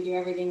sure that we do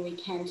everything we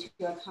can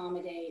to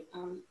accommodate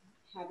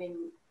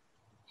having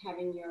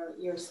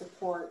your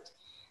support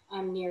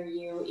near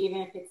you,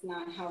 even if it's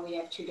not how we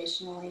have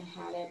traditionally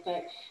had it.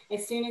 But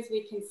as soon as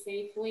we can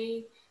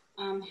safely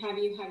have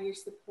your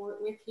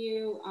support with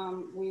you,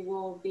 we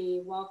will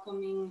be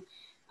welcoming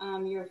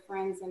your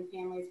friends and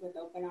families with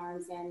open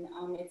arms. And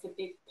it's a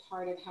big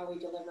part of how we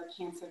deliver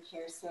cancer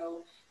care.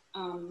 So,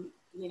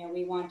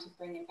 we want to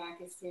bring it back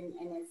as soon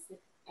and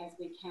as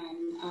we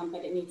can,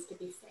 but it needs to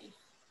be safe.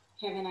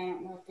 Kevin, I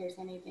don't know if there's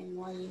anything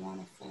more you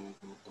want to say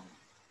about that.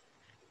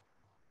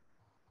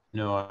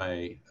 No,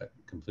 I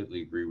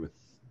completely agree with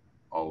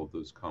all of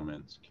those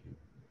comments.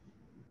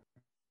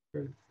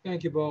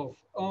 Thank you both.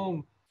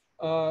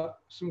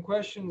 Some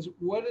questions.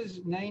 What does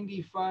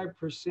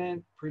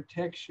 95%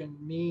 protection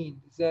mean?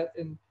 Is that,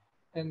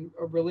 and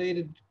a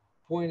related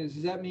point is,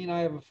 does that mean I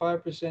have a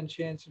 5%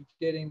 chance of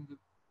getting the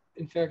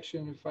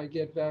infection if I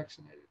get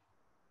vaccinated?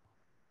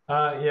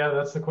 Yeah,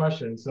 that's the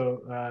question.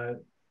 So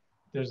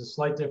there's a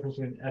slight difference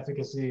between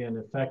efficacy and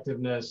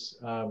effectiveness,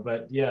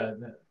 but yeah,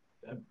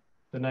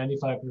 the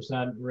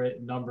 95%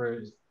 rate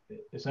number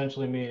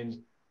essentially means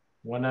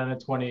 1 out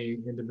of 20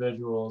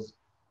 individuals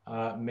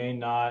may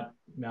not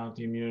mount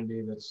the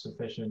immunity that's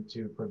sufficient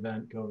to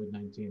prevent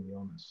COVID-19, the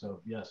illness.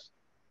 So yes,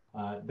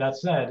 that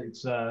said,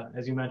 it's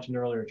as you mentioned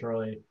earlier,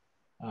 Charlie,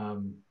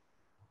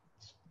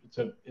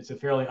 it's a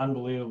fairly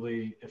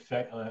unbelievably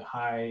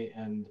high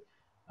and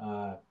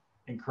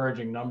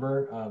encouraging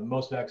number.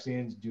 Most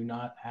vaccines do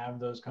not have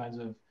those kinds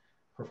of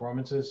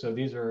performances. So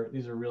these are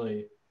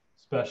really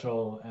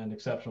special and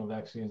exceptional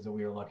vaccines that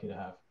we are lucky to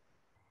have.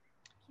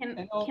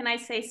 Can I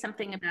say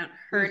something about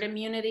herd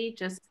immunity?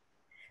 Just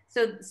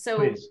so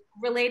Please.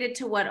 Related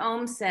to what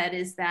Ohm said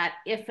is that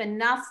if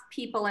enough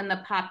people in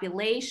the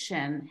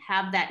population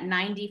have that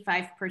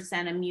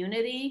 95%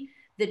 immunity,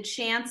 the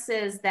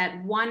chances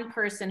that one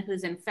person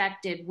who's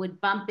infected would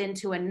bump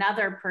into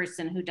another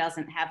person who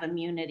doesn't have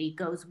immunity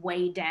goes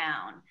way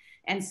down.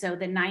 And so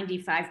the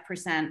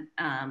 95%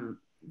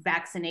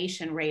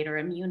 vaccination rate or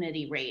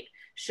immunity rate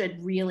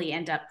should really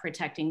end up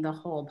protecting the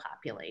whole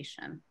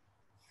population.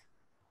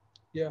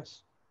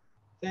 Yes,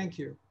 thank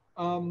you.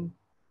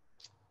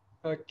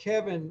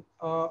 Kevin,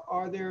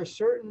 are there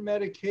certain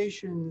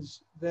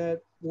medications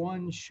that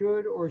one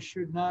should or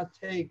should not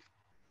take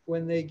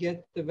when they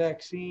get the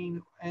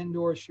vaccine, and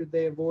or should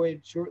they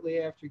avoid shortly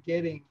after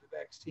getting the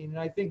vaccine? And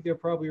I think they're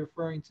probably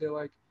referring to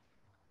like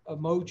a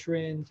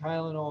Motrin,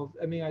 Tylenol.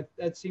 I mean,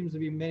 that seems to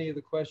be many of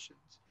the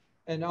questions.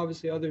 And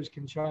obviously others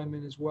can chime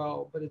in as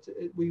well, but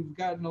we've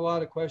gotten a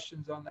lot of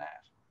questions on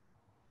that.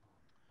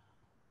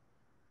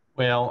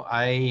 Well,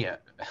 I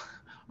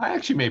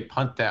actually may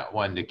punt that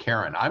one to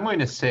Kerin. I'm going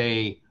to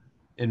say,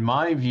 in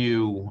my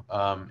view,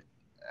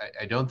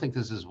 I don't think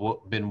this has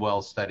been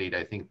well studied.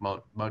 I think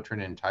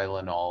Motrin and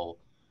Tylenol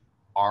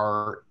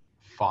are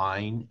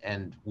fine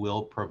and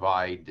will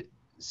provide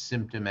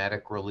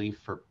symptomatic relief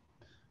for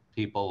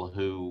people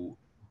who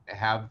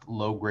have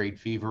low-grade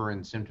fever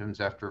and symptoms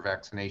after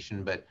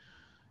vaccination. But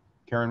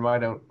Kerin, why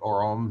don't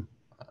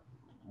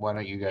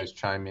you guys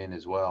chime in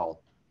as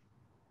well?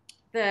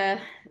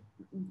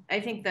 I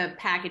think the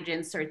package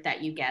insert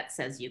that you get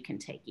says you can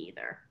take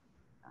either,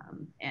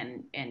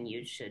 and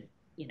you should,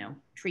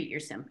 treat your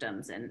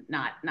symptoms and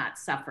not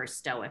suffer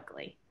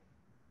stoically.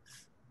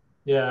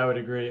 Yeah, I would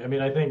agree. I mean,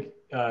 I think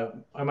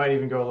I might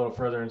even go a little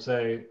further and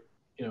say,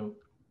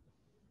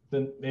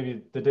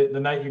 maybe the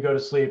night you go to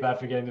sleep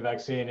after getting the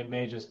vaccine, it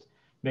may just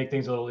make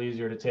things a little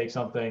easier to take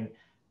something.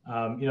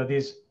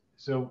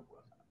 So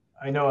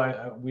I know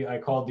I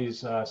called these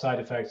side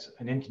effects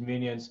an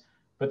inconvenience,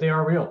 but they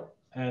are real.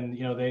 And,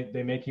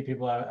 they may keep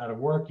people out of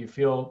work. You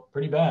feel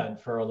pretty bad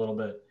for a little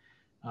bit.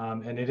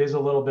 And it is a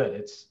little bit.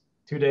 It's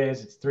 2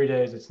 days, it's 3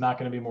 days. It's not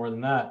going to be more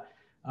than that.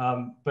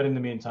 But in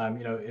the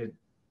meantime, it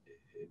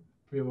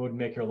would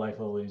make your life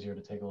a little easier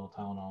to take a little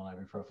Tylenol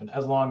and ibuprofen,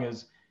 as long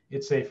as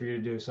it's safe for you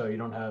to do so. You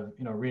don't have,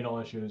 renal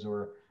issues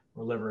or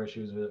liver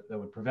issues that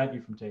would prevent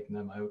you from taking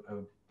them. I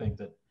would think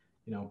that,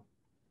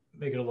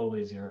 make it a little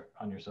easier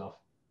on yourself.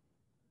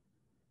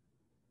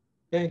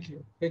 Thank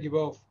you. Thank you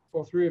both,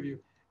 all three of you.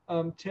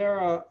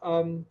 Tara,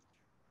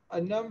 a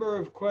number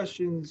of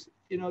questions.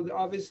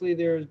 Obviously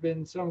there's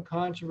been some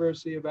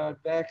controversy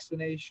about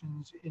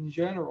vaccinations in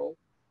general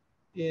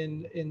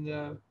in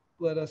the,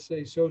 let us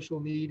say, social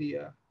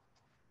media.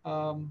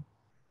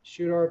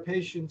 Should our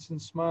patients in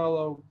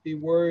Smilow be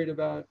worried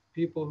about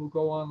people who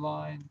go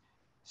online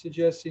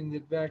suggesting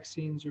that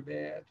vaccines are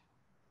bad?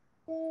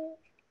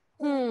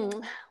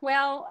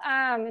 Well,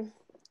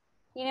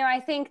 you know, I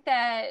think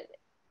that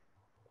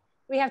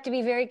we have to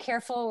be very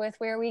careful with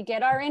where we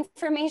get our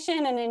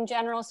information, and in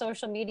general,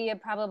 social media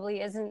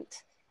probably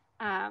isn't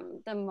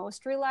the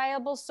most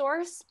reliable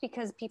source,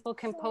 because people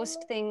can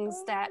post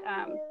things that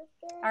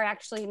are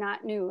actually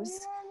not news,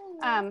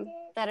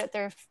 that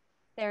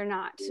they're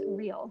not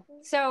real.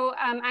 So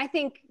I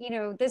think, you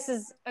know, this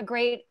is a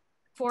great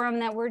forum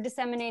that we're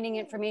disseminating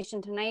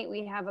information tonight.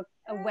 We have a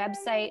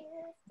website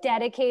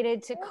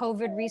dedicated to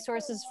COVID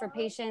resources for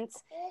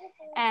patients.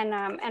 And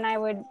I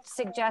would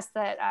suggest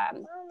that,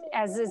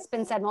 as it's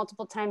been said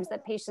multiple times,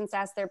 that patients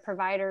ask their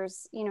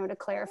providers, you know, to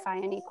clarify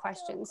any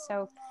questions.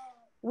 So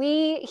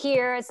we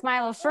here at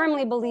Smilow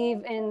firmly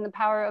believe in the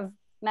power of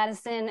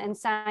medicine and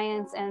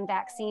science and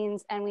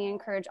vaccines, and we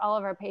encourage all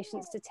of our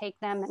patients to take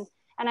them.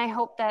 And I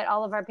hope that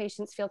all of our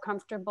patients feel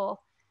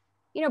comfortable,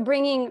 you know,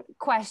 bringing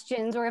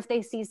questions, or if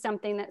they see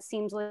something that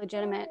seems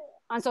legitimate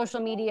on social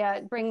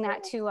media, bring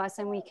that to us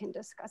and we can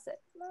discuss it.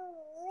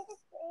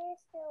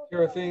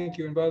 Kara, thank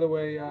you. And by the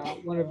way,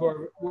 one of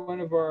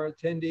our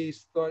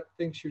attendees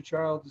thinks your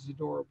child is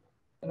adorable.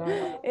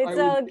 And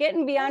it's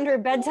getting beyond her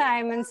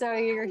bedtime, and so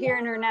you're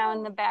hearing her now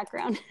in the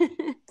background.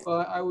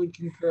 I would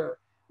concur.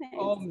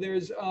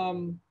 There's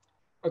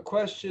a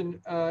question,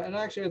 and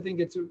actually I think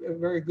it's a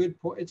very good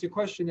point. It's a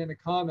question and a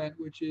comment,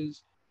 which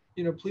is,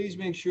 you know, please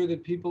make sure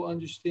that people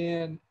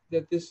understand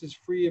that this is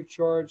free of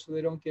charge so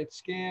they don't get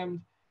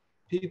scammed.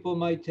 People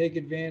might take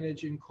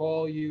advantage and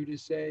call you to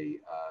say,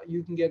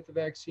 you can get the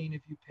vaccine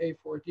if you pay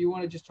for it. Do you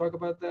want to just talk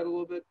about that a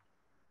little bit?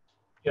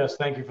 Yes,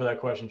 thank you for that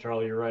question,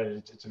 Charlie. You're right.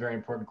 It's a very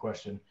important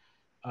question.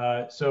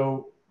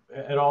 So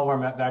at all of our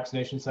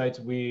vaccination sites,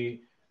 let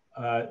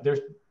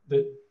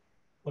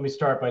me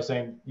start by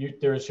saying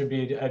there should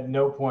be, at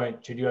no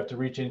point should you have to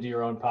reach into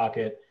your own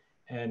pocket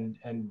and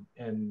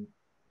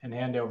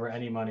hand over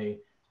any money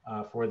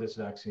for this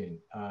vaccine.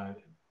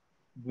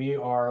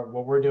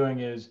 What we're doing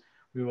is,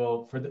 we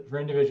will, for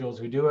individuals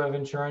who do have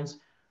insurance,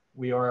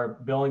 we are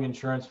billing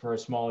insurance for a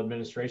small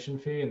administration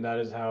fee, and that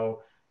is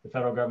how the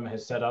federal government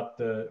has set up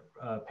the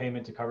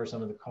payment to cover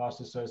some of the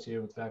costs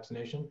associated with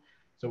vaccination.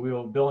 So we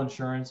will bill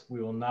insurance.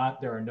 We will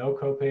not, there are no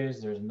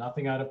copays, there's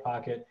nothing out of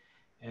pocket.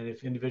 And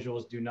if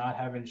individuals do not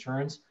have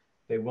insurance,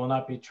 they will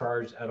not be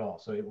charged at all.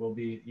 So it will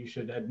be, you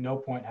should at no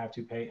point have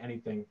to pay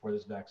anything for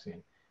this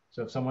vaccine.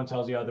 So if someone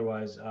tells you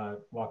otherwise,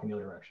 walk in the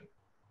other direction.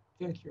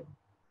 Thank you.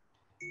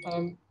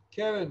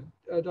 Kevin,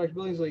 Dr.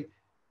 Billingsley,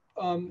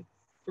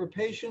 for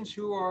patients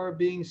who are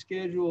being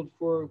scheduled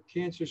for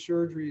cancer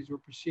surgeries or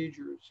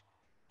procedures,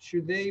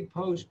 should they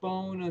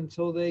postpone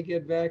until they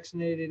get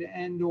vaccinated,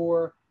 and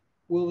or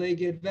will they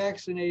get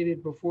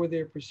vaccinated before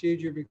their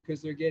procedure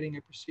because they're getting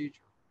a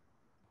procedure?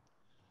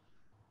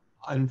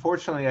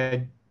 Unfortunately,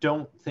 I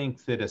don't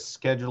think that a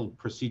scheduled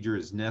procedure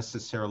is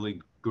necessarily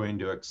going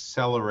to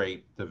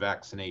accelerate the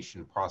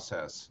vaccination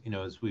process. You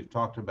know, as we've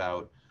talked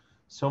about,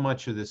 so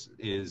much of this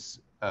is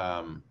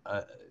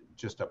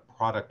just a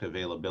product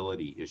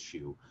availability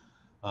issue.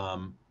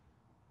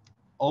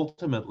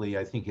 Ultimately,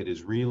 I think it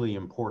is really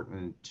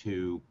important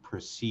to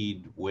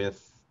proceed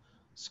with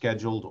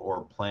scheduled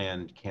or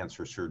planned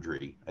cancer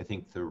surgery. I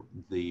think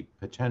the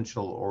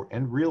potential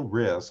and real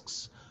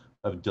risks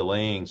of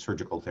delaying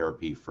surgical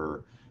therapy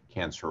for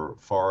cancer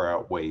far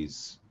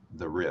outweighs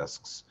the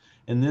risks.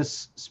 And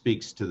this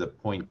speaks to the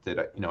point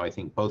that, you know, I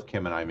think both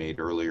Kim and I made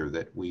earlier,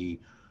 that we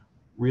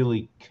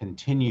really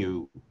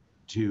continue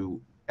to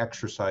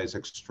exercise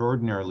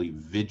extraordinarily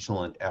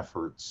vigilant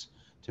efforts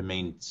to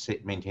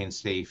maintain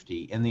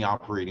safety in the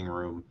operating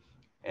room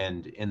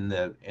and in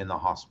the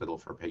hospital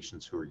for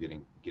patients who are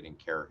getting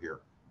care here.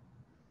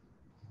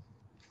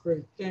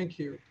 Great, thank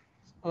you.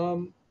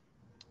 I'll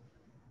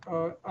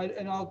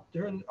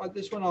turn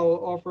this one.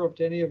 I'll offer up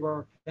to any of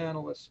our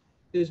panelists.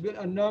 There's been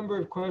a number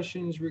of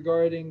questions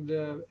regarding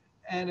the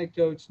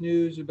anecdotes,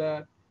 news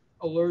about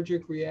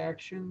allergic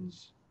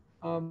reactions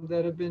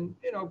that have been,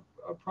 you know,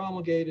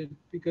 promulgated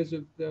because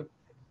of the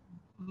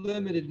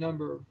limited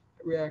number of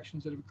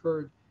reactions that have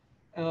occurred.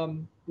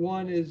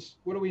 One is,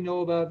 what do we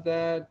know about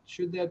that?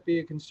 Should that be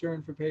a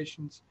concern for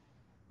patients?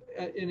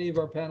 Any of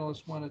our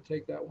panelists want to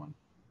take that one?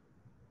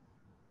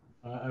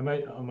 I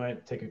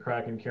might take a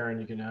crack, and Kerin,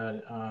 you can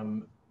add.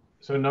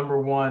 So number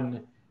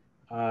one,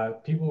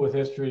 people with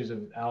histories of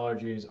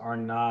allergies are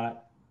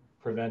not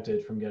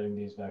prevented from getting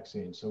these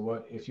vaccines.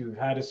 So if you've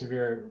had a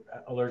severe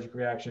allergic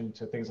reaction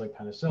to things like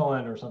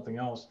penicillin or something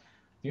else,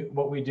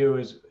 what we do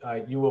is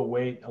you will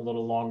wait a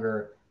little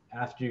longer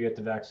after you get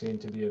the vaccine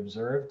to be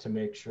observed to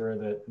make sure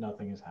that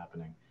nothing is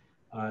happening.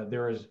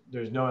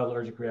 There's no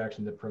allergic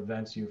reaction that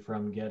prevents you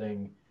from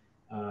getting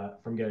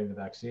the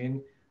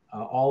vaccine.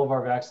 All of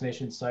our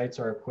vaccination sites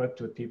are equipped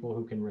with people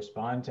who can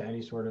respond to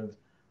any sort of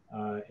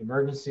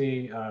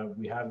emergency.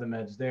 We have the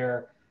meds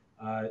there.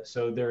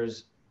 So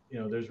there's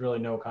really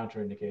no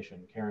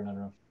contraindication. Kerin, I don't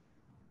know.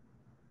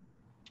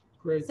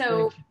 Great.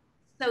 So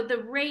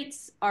the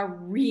rates are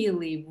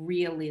really,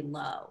 really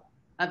low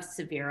of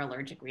severe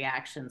allergic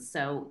reactions.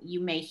 So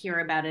you may hear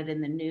about it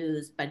in the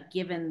news, but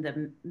given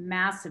the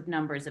massive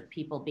numbers of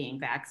people being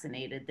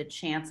vaccinated, the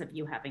chance of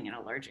you having an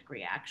allergic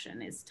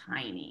reaction is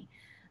tiny.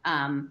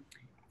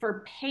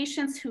 For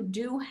patients who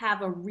do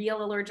have a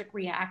real allergic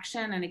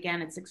reaction, and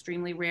again, it's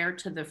extremely rare,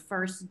 to the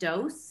first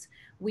dose,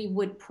 we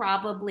would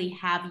probably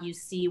have you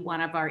see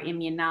one of our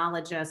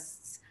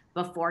immunologists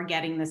before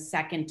getting the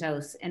second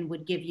dose, and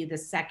would give you the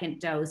second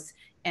dose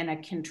in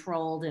a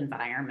controlled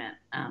environment,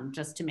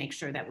 just to make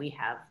sure that we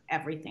have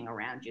everything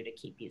around you to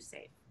keep you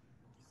safe.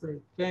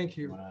 Great, thank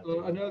you.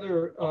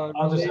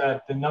 I'll just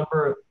add the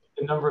number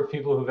of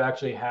people who've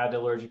actually had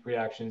allergic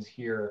reactions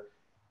here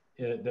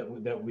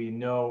that we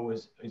know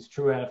is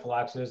true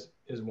anaphylaxis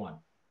is one.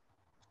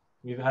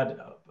 We've had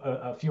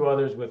a few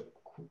others with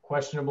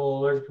questionable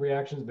allergic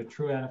reactions, but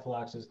true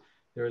anaphylaxis,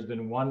 there has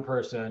been one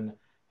person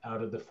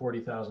out of the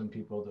 40,000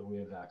 people that we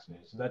have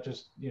vaccinated. So that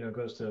just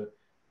goes to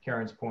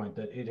Kerin's point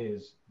that it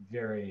is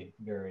very,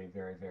 very,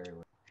 very, very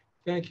rare.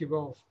 Thank you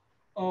both.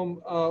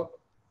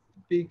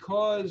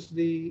 Because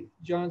the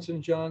Johnson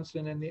 &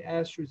 Johnson and the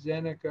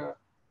AstraZeneca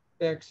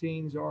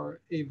vaccines are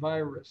a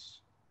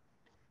virus,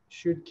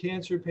 should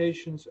cancer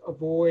patients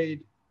avoid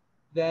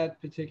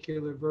that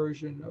particular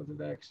version of the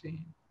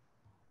vaccine?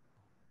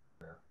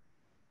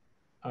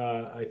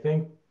 I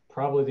think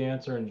probably the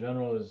answer in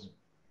general is,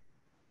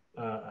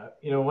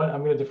 you know what,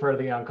 I'm going to defer to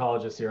the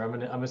oncologist here.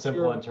 I'm a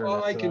simple Sure. internist.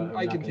 Well, I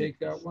so can take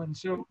that one.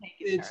 So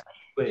it's,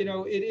 Please.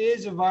 it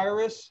is a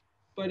virus,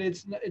 but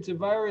it's a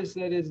virus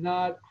that is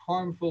not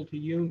harmful to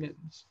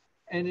humans,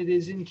 and it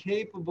is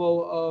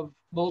incapable of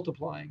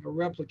multiplying or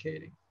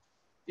replicating.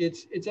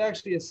 It's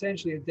actually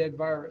essentially a dead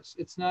virus.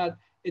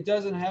 It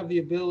doesn't have the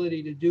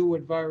ability to do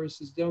what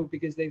viruses do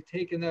because they've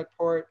taken that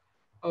part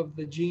of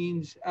the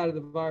genes out of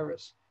the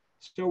virus.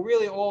 So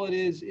really all it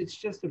is, it's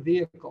just a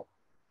vehicle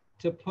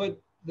to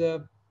put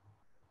the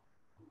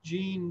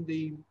gene,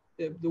 the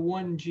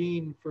one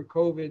gene for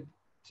COVID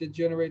to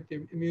generate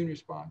the immune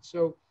response.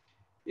 So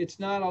it's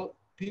not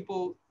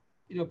people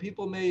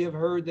may have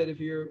heard that if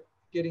you're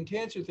getting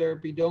cancer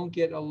therapy, don't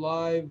get a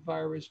live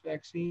virus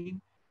vaccine.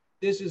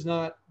 This is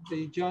not,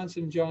 the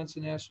Johnson &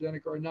 Johnson,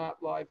 AstraZeneca are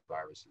not live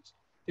viruses.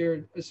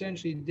 They're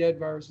essentially dead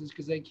viruses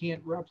because they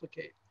can't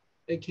replicate.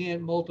 They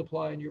can't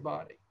multiply in your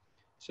body.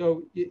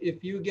 So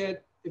if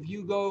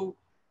you go,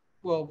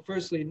 well,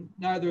 firstly,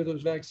 neither of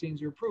those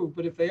vaccines are approved,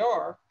 but if they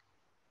are,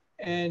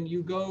 and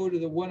you go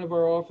to one of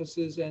our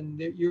offices and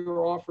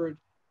you're offered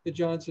the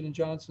Johnson &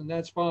 Johnson,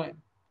 that's fine.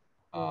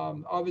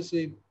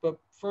 Obviously, but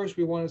first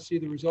we want to see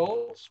the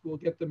results. We'll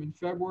get them in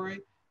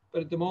February.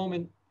 But at the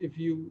moment, if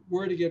you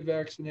were to get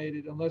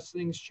vaccinated, unless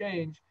things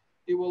change,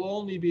 it will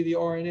only be the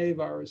RNA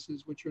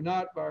viruses, which are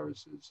not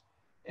viruses,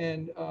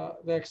 and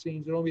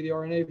vaccines. It'll only be the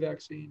RNA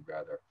vaccine,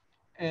 rather.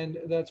 And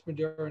that's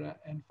Moderna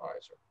and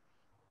Pfizer.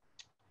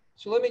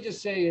 So let me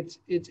just say it's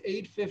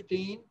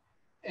 8:15,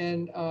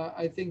 and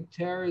I think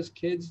Tara's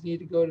kids need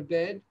to go to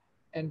bed,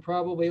 and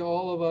probably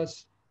all of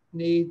us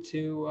need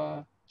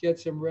to get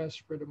some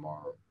rest for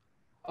tomorrow.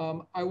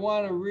 I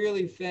want to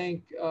really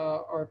thank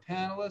our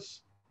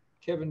panelists,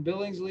 Kevin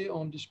Billingsley,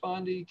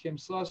 Deshpande, Kim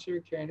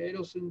Slusser, Kerin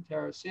Adelson,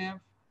 Tara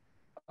Sanft.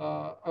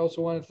 I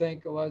also want to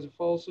thank Eliza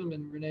Folsom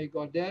and Renee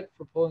Gaudet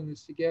for pulling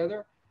this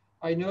together.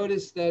 I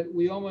noticed that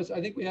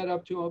I think we had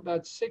up to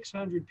about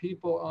 600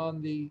 people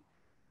on the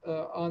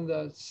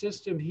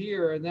system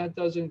here, and that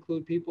does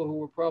include people who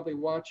were probably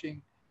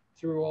watching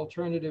through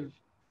alternative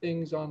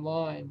things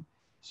online.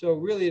 So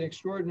really an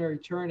extraordinary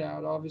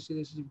turnout. Obviously,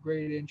 this is of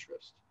great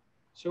interest.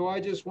 So I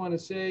just want to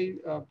say,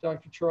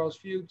 Dr. Charles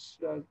Fuchs,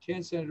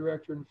 Cancer Center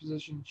Director and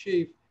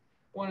Physician-in-Chief,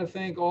 want to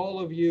thank all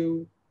of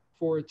you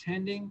for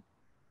attending.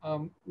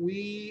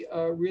 We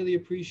really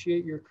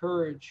appreciate your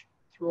courage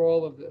through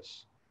all of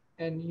this.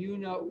 And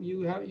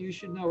you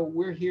should know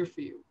we're here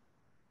for you.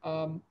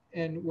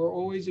 And we're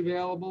always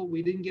available.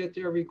 We didn't get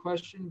to every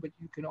question, but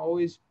you can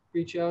always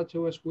reach out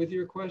to us with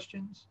your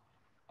questions.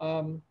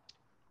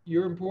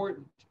 You're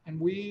important, and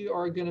we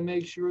are going to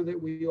make sure that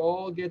we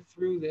all get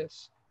through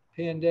this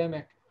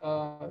pandemic,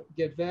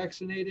 get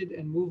vaccinated,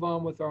 and move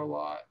on with our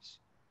lives.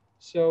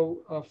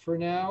 So for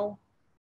now,